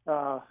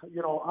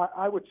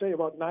 I would say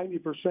about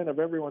 90% of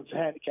everyone's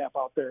handicap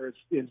out there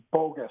is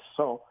bogus.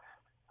 So,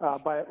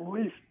 by at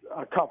least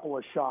a couple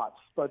of shots.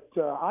 But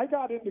I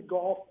got into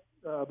golf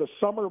the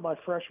summer of my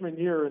freshman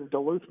year in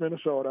Duluth,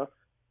 Minnesota.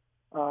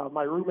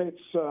 My roommates,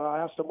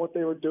 I asked them what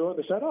they were doing.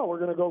 They said, "Oh, we're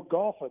going to go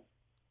golfing."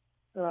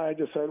 And I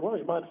just said, "Well,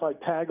 you mind if I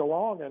tag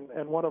along?"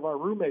 And one of our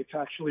roommates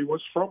actually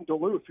was from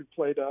Duluth who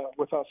played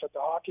with us at the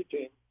hockey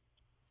team.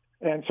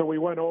 And so we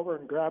went over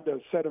and grabbed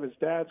a set of his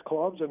dad's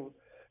clubs, and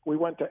we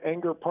went to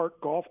Enger Park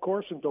Golf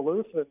Course in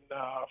Duluth. And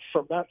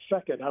from that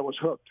second, I was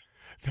hooked.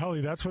 Holly,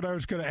 that's what I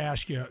was going to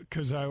ask you,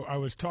 because I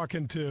was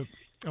talking to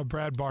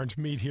Brad Barnes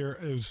Meat here,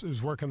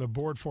 who's working the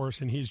board for us,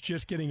 and he's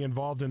just getting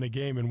involved in the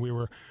game. And we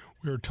were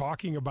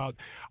talking about,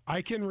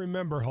 I can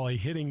remember, Holly,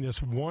 hitting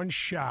this one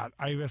shot.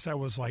 I guess I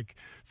was like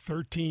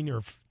 13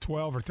 or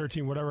 12 or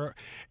 13, whatever.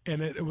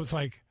 And it was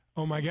like,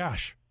 oh my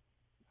gosh,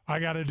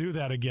 I got to do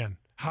that again.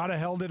 How the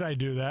hell did I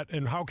do that,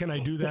 and how can I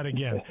do that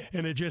again?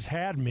 And it just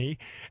had me,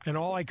 and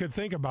all I could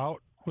think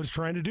about was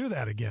trying to do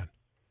that again.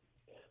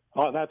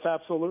 Oh, that's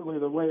absolutely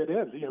the way it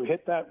is. You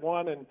hit that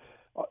one, and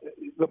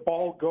the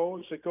ball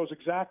goes. It goes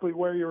exactly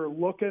where you're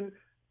looking,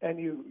 and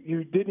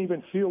you didn't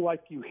even feel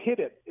like you hit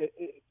it.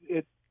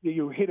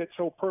 You hit it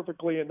so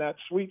perfectly in that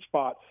sweet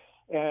spot.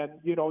 And,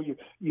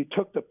 you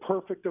took the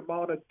perfect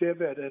amount of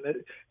divot,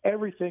 and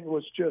everything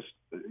was just,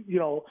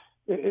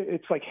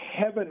 it's like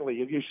heavenly.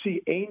 You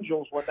see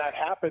angels when that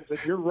happens, and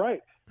you're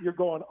right. You're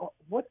going, oh,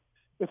 what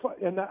if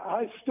and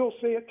I still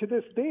say it to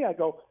this day. I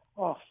go,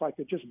 oh, if I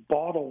could just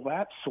bottle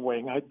that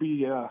swing, I'd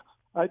be on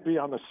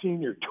the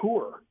senior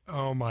tour.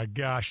 Oh my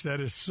gosh, that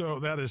is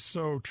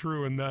so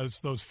true. And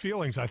those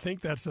feelings, I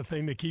think that's the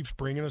thing that keeps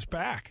bringing us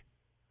back.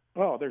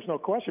 Oh, there's no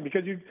question,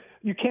 because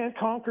you can't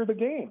conquer the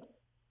game.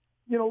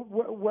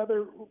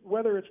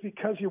 Whether it's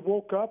because you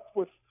woke up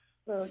with,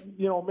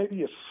 maybe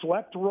you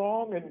slept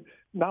wrong, and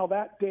now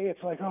that day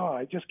it's like, oh,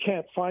 I just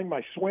can't find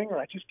my swing, or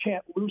I just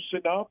can't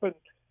loosen up, and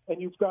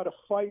you've got to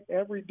fight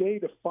every day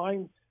to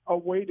find a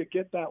way to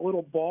get that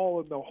little ball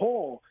in the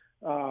hole,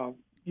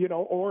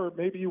 or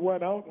maybe you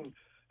went out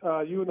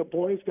and you and the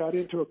boys got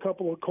into a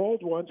couple of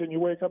cold ones, and you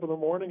wake up in the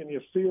morning and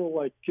you feel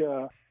like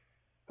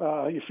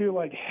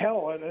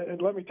hell,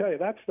 and let me tell you,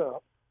 that's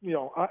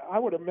I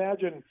would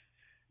imagine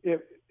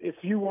if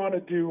you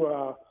wanted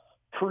to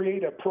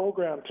create a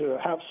program to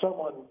have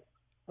someone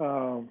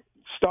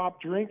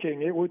stop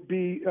drinking, it would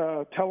be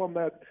tell them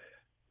that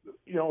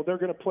they're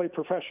going to play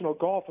professional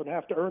golf and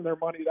have to earn their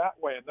money that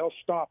way, and they'll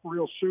stop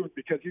real soon,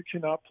 because you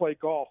cannot play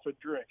golf and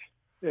drink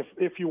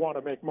if you want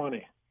to make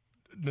money.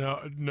 No,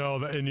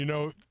 and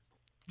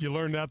you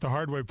learn that the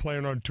hard way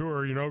playing on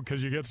tour,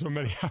 because you get so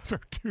many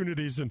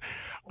opportunities. And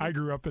I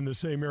grew up in the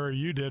same area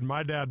you did.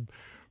 My dad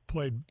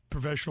played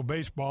professional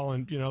baseball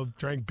and,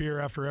 drank beer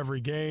after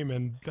every game,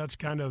 and that's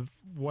kind of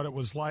what it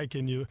was like.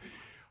 And you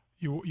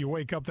you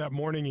wake up that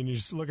morning and you're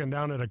just looking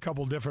down at a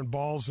couple different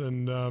balls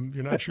and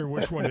you're not sure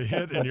which one to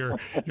hit, and your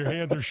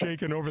hands are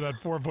shaking over that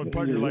 4-foot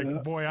putt. You're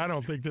like, boy, I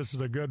don't think this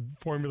is a good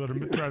formula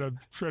to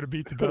try to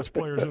beat the best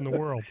players in the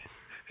world.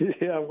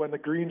 Yeah, when the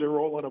greens are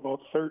rolling about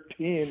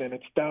 13 and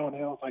it's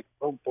downhill, it's like,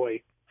 oh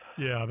boy.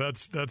 Yeah,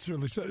 that's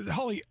really so.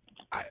 Holly,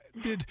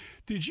 did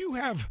you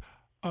have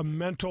a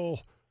mental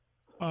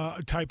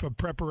type of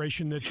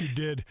preparation that you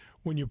did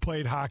when you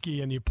played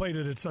hockey, and you played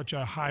it at such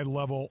a high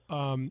level?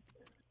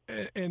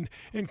 And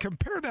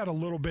compare that a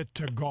little bit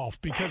to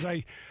golf, because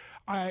I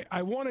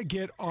want to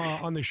get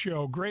on the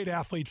show great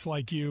athletes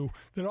like you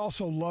that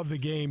also love the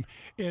game.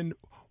 And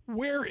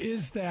where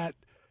is that?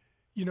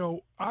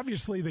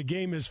 Obviously the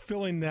game is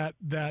filling that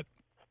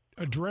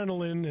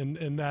adrenaline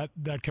and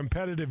that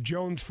competitive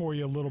Jones for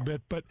you a little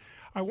bit, but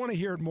I want to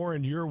hear it more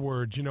in your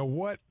words.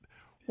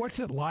 What's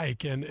it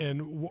like,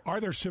 and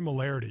are there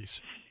similarities?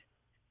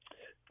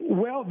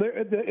 Well,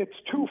 it's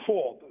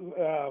twofold.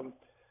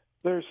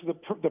 There's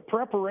the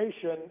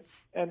preparation,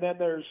 and then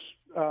there's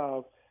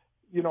the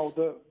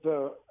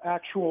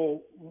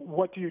actual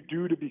what do you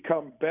do to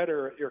become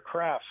better at your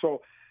craft.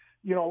 So,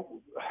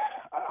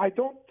 I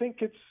don't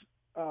think it's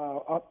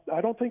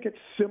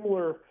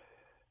similar.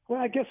 Well,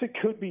 I guess it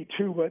could be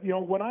too, but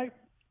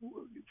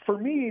for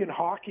me in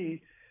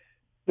hockey,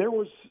 there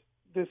was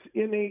this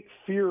innate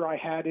fear I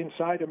had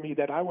inside of me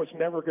that I was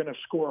never going to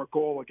score a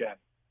goal again.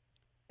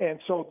 And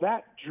so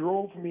that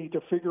drove me to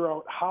figure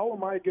out, how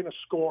am I going to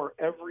score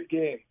every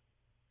game?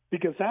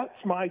 Because that's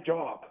my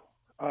job.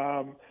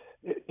 And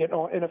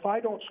if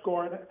I don't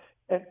score,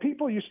 and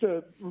people used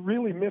to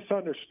really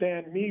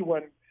misunderstand me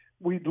when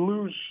we'd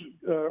lose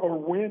or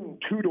win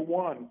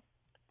 2-1,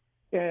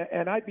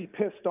 and I'd be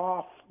pissed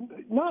off,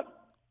 not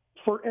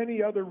for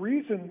any other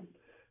reason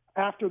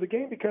after the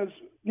game, because,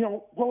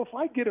 if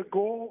I get a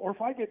goal or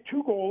if I get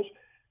 2 goals,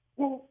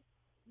 well,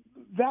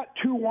 that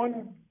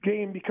 2-1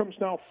 game becomes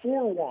now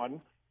 4-1,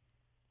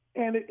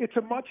 and it's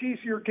a much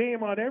easier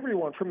game on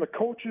everyone, from the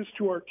coaches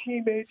to our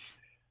teammates,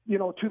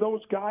 to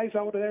those guys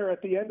out there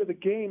at the end of the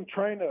game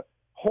trying to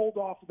hold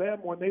off them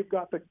when they've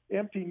got the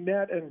empty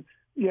net and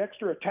the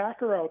extra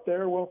attacker out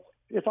there. Well,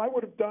 if I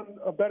would have done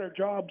a better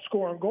job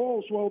scoring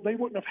goals, well, they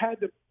wouldn't have had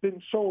to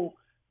been so,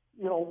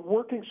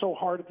 working so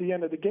hard at the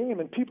end of the game.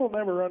 And people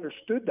never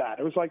understood that.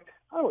 It was like,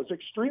 I was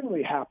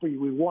extremely happy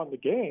we won the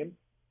game,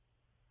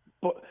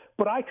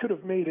 but I could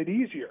have made it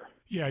easier.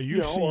 Yeah,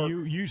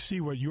 you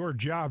see what your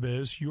job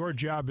is. Your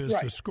job is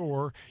right. to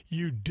score.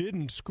 You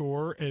didn't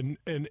score, and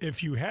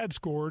if you had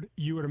scored,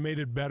 you would have made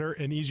it better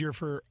and easier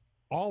for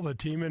all the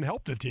team and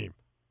helped the team.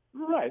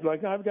 Right.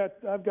 Like I've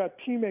got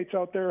teammates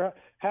out there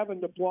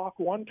having to block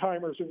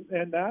one-timers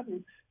and that,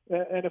 and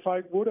if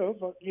I would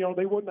have,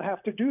 they wouldn't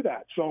have to do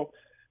that. So,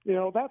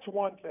 that's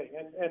one thing.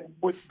 And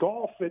with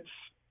golf, it's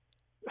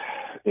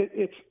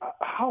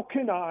how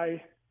can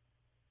I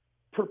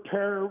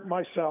prepare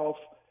myself?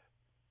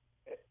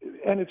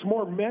 And it's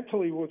more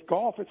mentally with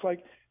golf. It's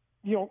like,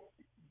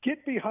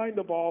 get behind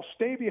the ball,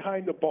 stay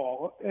behind the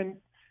ball, and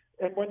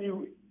when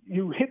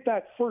you hit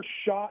that first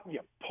shot and you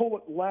pull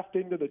it left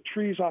into the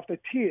trees off the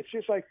tee, it's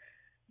just like,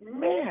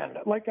 man,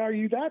 like, are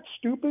you that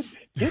stupid?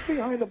 Get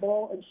behind the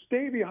ball and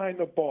stay behind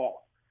the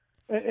ball.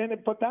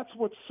 But that's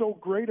what's so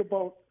great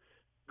about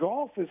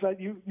golf, is that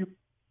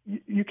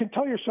you can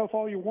tell yourself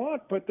all you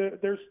want, but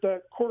there's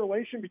the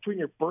correlation between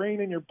your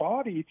brain and your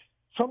body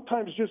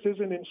sometimes just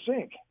isn't in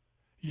sync.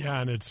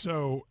 Yeah, and it's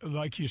so,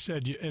 like you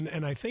said,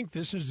 and I think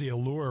this is the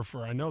allure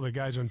for, I know the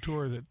guys on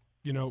tour, that,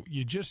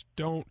 you just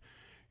don't,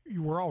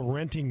 we're all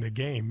renting the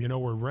game.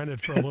 We're rented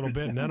for a little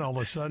bit, and then all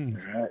of a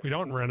sudden we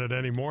don't rent it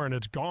anymore, and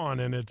it's gone,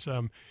 and it's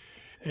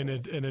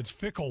it's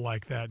fickle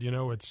like that.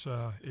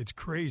 It's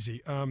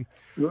crazy.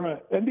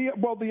 Right, and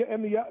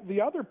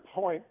the other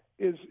point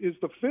is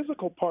the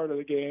physical part of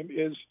the game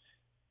is,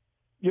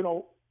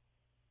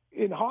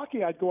 in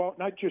hockey, I'd go out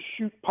and I'd just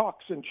shoot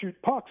pucks,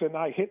 and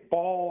I hit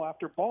ball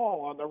after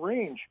ball on the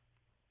range.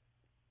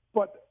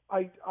 But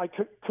I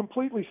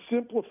completely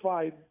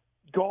simplified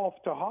golf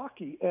to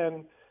hockey,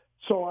 and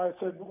so I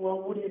said, well,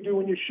 what do you do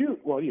when you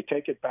shoot? Well, you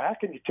take it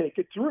back and you take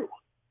it through,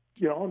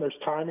 and there's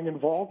timing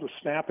involved with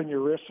snapping your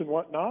wrists and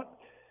whatnot.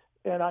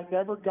 And I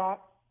never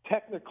got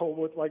technical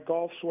with my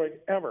golf swing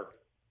ever.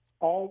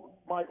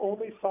 My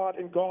only thought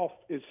in golf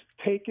is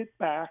take it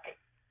back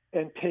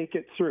and take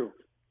it through.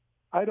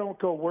 I don't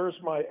go,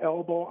 where's my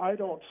elbow? I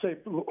don't say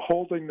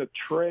holding the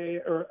tray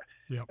or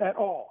at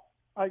all.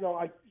 I go,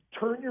 I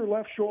turn your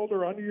left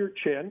shoulder under your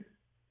chin,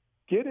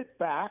 get it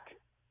back,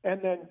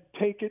 and then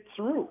take it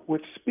through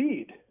with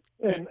speed.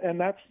 And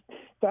that's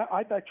that.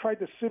 I tried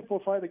to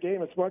simplify the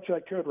game as much as I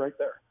could right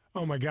there.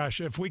 Oh my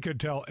gosh, if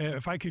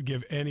I could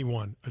give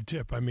anyone a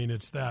tip,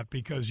 it's that,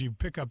 because you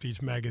pick up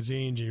these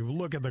magazines and you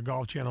look at the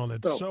Golf Channel and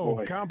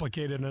it's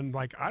complicated, and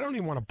like, I don't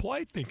even want to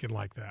play thinking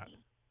like that.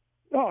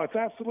 Oh, it's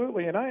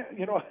absolutely. And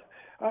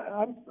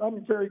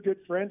I'm very good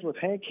friends with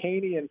Hank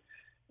Haney,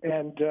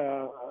 and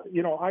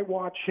I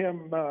watch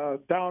him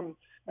down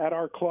at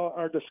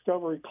our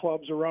Discovery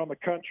clubs around the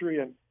country,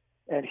 and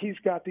and he's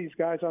got these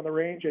guys on the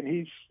range, and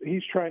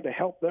he's trying to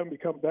help them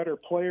become better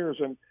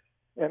players.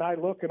 And I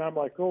look and I'm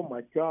like, oh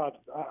my God,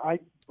 I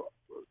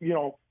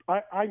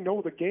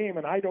know the game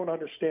and I don't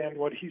understand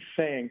what he's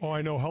saying. Oh,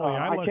 I know, Hully.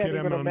 I look can't at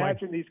him even and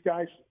imagine these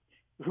guys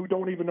who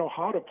don't even know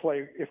how to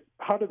play.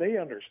 How do they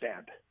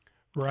understand?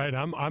 Right.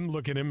 I'm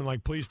looking at him and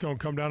like, please don't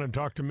come down and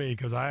talk to me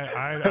because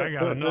I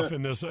got enough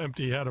in this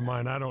empty head of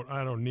mine. I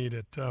don't need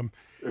it.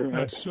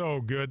 That's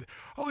so good.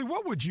 Holly,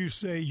 what would you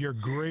say your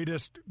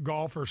greatest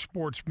golf or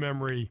sports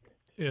memory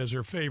is,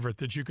 or favorite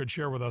that you could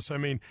share with us? I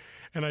mean,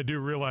 and I do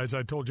realize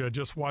I told you I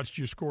just watched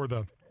you score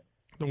the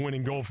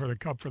winning goal for the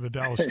Cup for the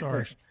Dallas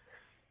Stars.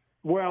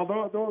 Well,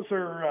 those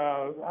are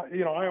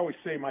I always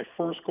say my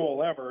first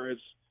goal ever is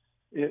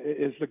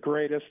the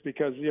greatest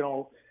because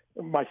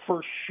my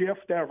first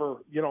shift ever,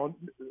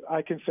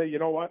 I can say, you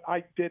know what,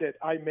 I did it,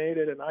 I made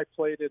it, and I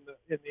played in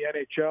the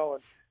NHL,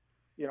 and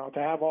to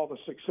have all the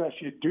success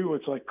you do,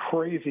 it's like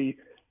crazy.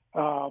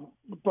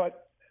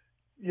 But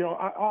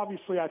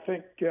obviously, I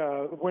think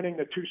winning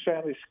the 2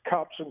 Stanley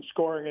Cups and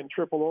scoring in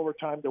triple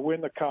overtime to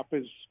win the Cup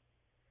is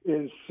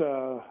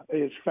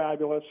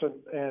fabulous,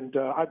 and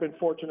I've been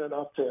fortunate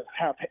enough to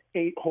have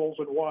 8 holes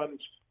in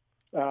ones.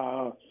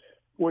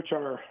 Which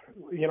are,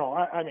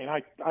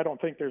 I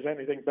don't think there's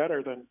anything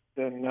better than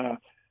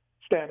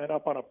standing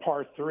up on a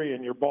par 3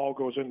 and your ball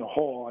goes in the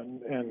hole.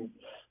 And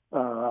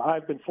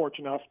I've been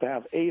fortunate enough to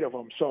have 8 of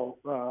them.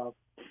 So,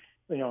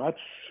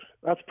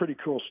 that's pretty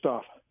cool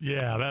stuff.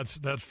 Yeah,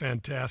 that's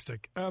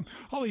fantastic.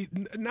 Holly,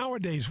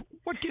 nowadays,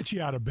 what gets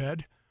you out of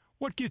bed?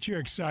 What gets you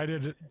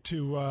excited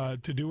to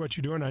do what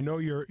you're doing? I know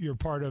you're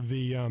part of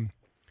the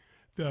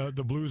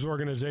Blues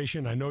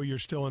organization. I know you're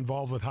still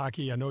involved with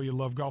hockey. I know you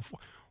love golf.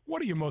 What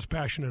are you most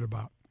passionate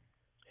about?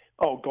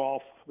 Oh,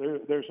 golf.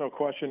 There's no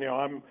question.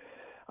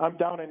 I'm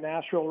down in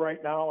Nashville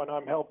right now, and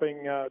I'm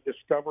helping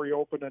Discovery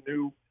open a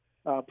new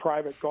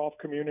private golf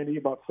community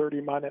about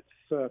 30 minutes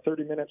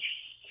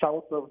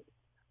south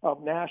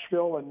of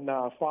Nashville, and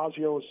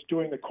Fazio is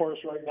doing the course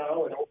right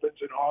now. It opens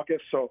in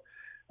August, so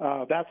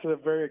that's a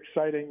very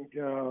exciting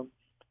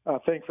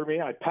thing for me.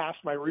 I passed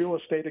my real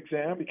estate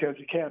exam because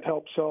you can't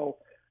help sell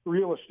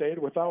real estate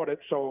without it,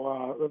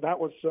 so that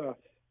was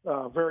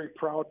very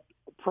proud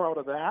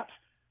of that.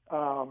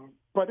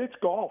 But it's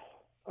golf.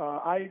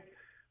 I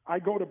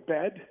go to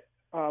bed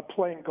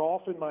playing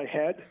golf in my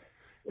head,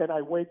 and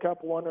I wake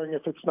up wondering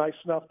if it's nice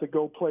enough to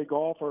go play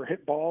golf or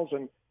hit balls.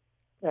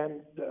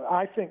 And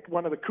I think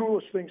one of the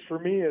coolest things for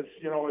me is,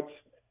 it's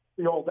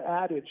the old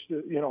adage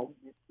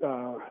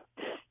that,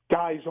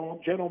 guys own,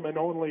 gentlemen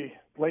only,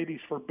 ladies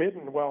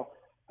forbidden. Well,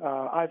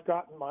 I've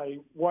gotten my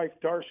wife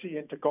Darcy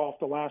into golf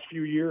the last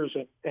few years,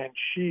 and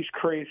she's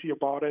crazy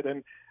about it.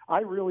 And I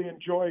really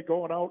enjoy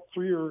going out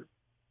 2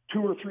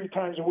 or 3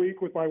 times a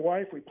week with my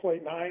wife. We play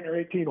 9 or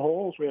 18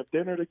 holes. We have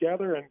dinner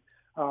together, and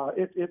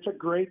it's a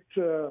great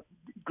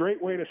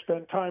way to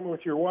spend time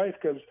with your wife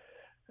because,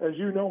 as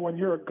you know, when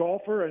you're a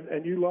golfer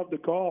and you love to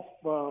golf,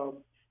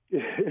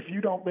 if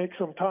you don't make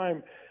some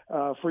time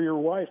for your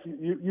wife,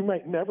 you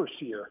might never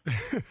see her.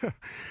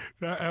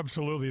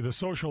 Absolutely, the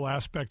social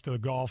aspect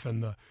of golf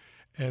and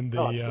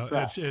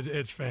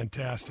it's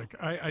fantastic.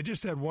 I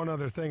just had one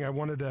other thing I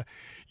wanted to,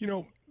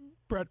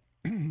 Brett.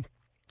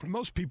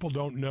 Most people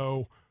don't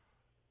know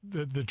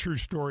the true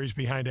stories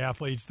behind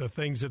athletes, the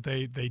things that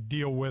they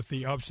deal with,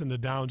 the ups and the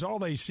downs. All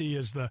they see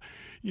is the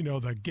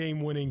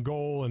game-winning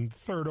goal and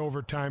third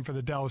overtime for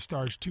the Dallas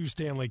Stars, 2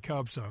 Stanley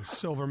Cups, a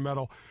silver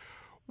medal.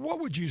 What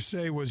would you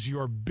say was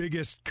your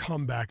biggest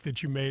comeback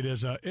that you made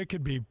it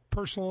could be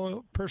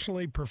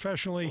personally,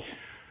 professionally,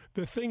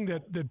 the thing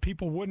that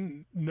people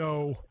wouldn't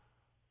know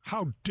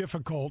how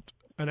difficult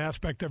an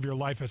aspect of your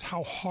life is,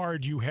 how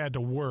hard you had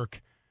to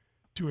work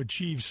to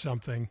achieve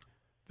something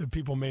that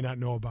people may not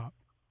know about?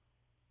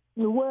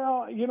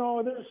 Well,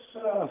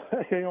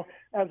 there's,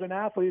 as an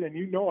athlete, and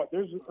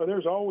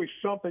there's always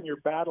something you're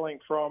battling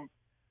from.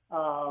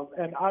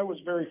 And I was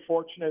very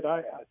fortunate.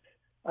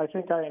 I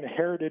think I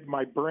inherited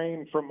my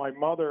brain from my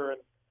mother,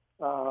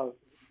 and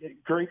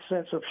great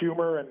sense of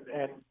humor,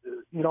 and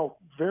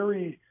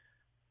very,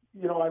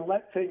 I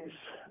let things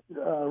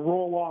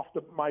roll off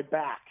my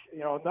back.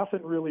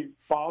 Nothing really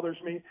bothers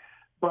me.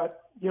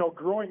 But,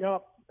 growing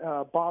up,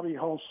 Bobby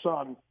Hull's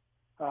son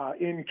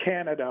in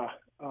Canada,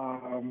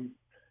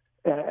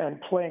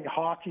 and playing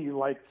hockey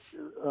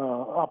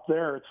up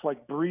there, it's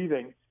like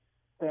breathing.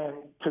 And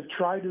to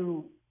try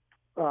to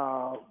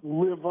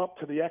live up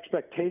to the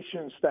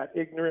expectations that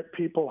ignorant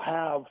people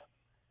have,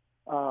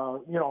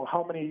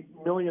 how many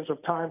millions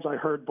of times I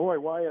heard, boy,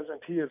 why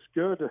isn't he as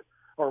good,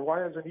 or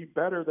why isn't he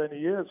better than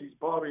he is? He's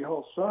Bobby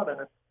Hull's son.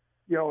 And,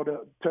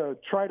 to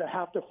try to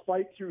have to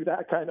fight through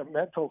that kind of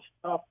mental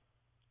stuff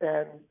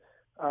and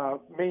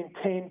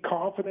maintain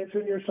confidence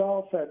in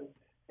yourself and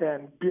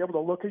be able to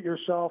look at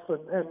yourself.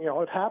 And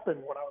it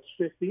happened when I was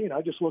 15.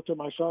 I just looked at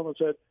myself and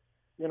said,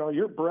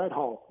 you're Brett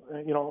Hull.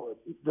 And,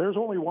 there's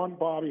only one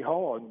Bobby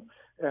Hull.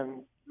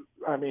 And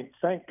I mean,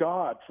 thank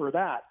God for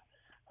that.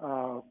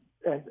 So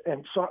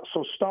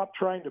stop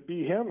trying to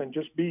be him and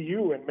just be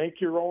you and make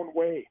your own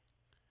way.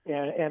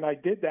 and I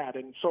did that.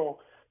 And so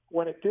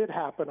when it did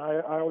happen,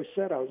 I always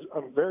said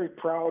I'm very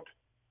proud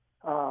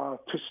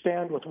to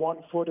stand with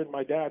one foot in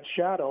my dad's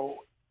shadow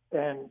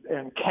and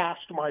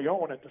cast my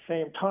own at the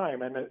same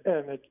time. And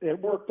it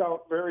worked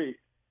out very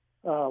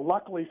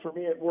luckily for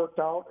me. It worked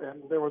out,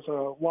 and there was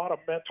a lot of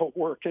mental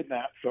work in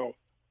that. So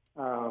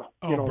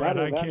Brett,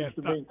 that is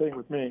the main thing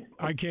with me.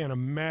 I can't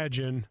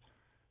imagine.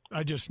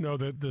 I just know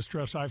that the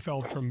stress I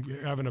felt from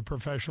having a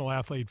professional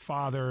athlete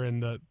father,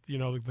 and the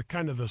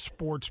kind of the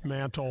sports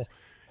mantle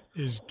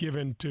is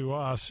given to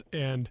us.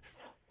 And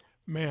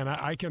man,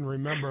 I can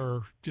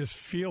remember just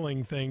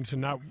feeling things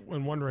and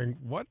wondering,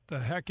 what the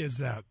heck is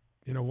that?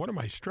 What am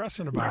I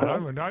stressing about?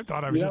 I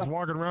thought I was just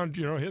walking around,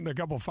 hitting a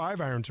couple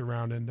 5-irons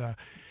around. And it,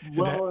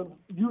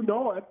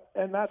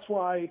 and that's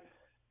why,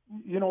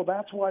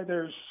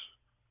 there's,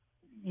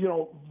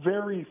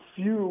 very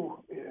few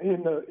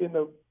in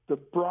the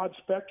broad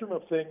spectrum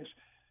of things.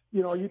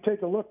 You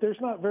take a look, there's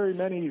not very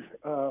many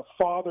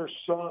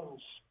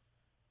father-sons.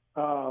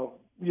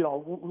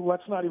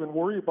 Let's not even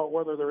worry about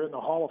whether they're in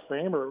the Hall of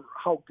Fame or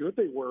how good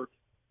they were,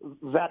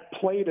 that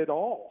played it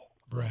all.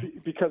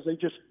 Right. Because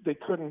they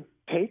couldn't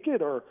take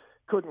it or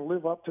couldn't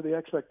live up to the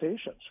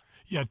expectations.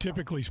 Yeah,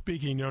 typically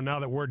speaking, now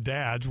that we're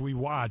dads, we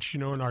watch,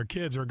 and our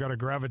kids are going to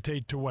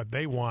gravitate to what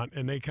they want,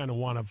 and they kind of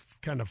want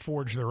to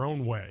forge their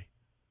own way.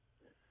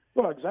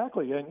 Well,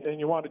 exactly, and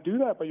you want to do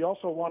that, but you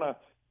also want to,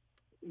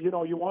 you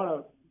want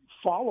to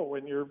follow,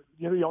 and you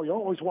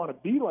always want to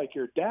be like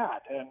your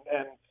dad,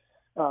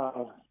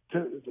 I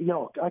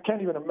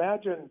can't even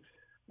imagine.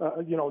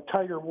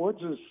 Tiger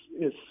Woods'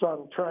 his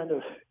son trying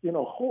to,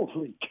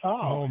 holy cow.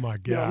 Oh, my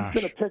gosh.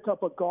 He's going to pick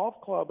up a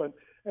golf club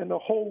and the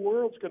whole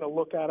world's going to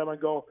look at him and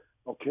go,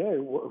 okay,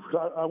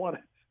 I want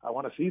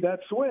to see that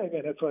swing.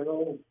 And it's like,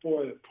 oh,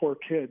 boy, poor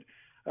kid.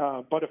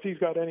 But if he's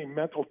got any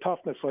mental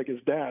toughness like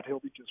his dad, he'll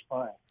be just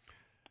fine.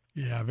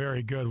 Yeah,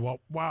 very good. Well,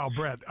 wow,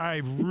 Brett, I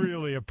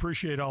really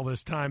appreciate all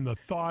this time, the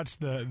thoughts,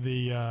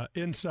 the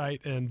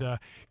insight, and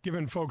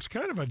giving folks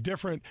kind of a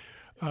different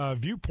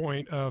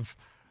viewpoint of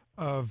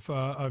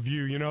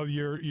you.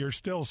 You're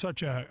still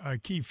such a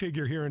key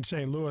figure here in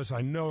St. Louis.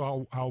 I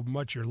know how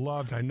much you're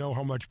loved. I know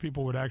how much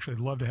people would actually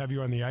love to have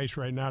you on the ice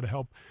right now to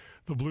help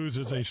the Blues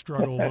as they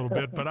struggle a little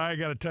bit. But I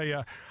got to tell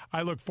you,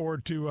 I look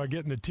forward to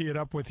getting to tee it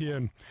up with you.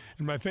 And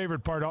my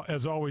favorite part,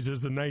 as always,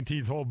 is the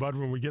 19th hole, Bud,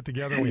 when we get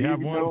together and we have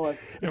one,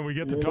 and we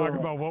get to talk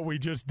about what we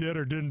just did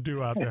or didn't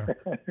do out there.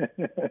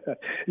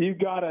 You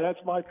got it. That's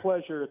my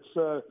pleasure.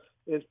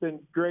 It's been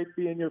great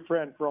being your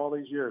friend for all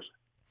these years.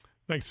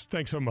 Thanks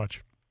so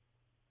much.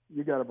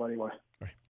 You got it, buddy. Bye.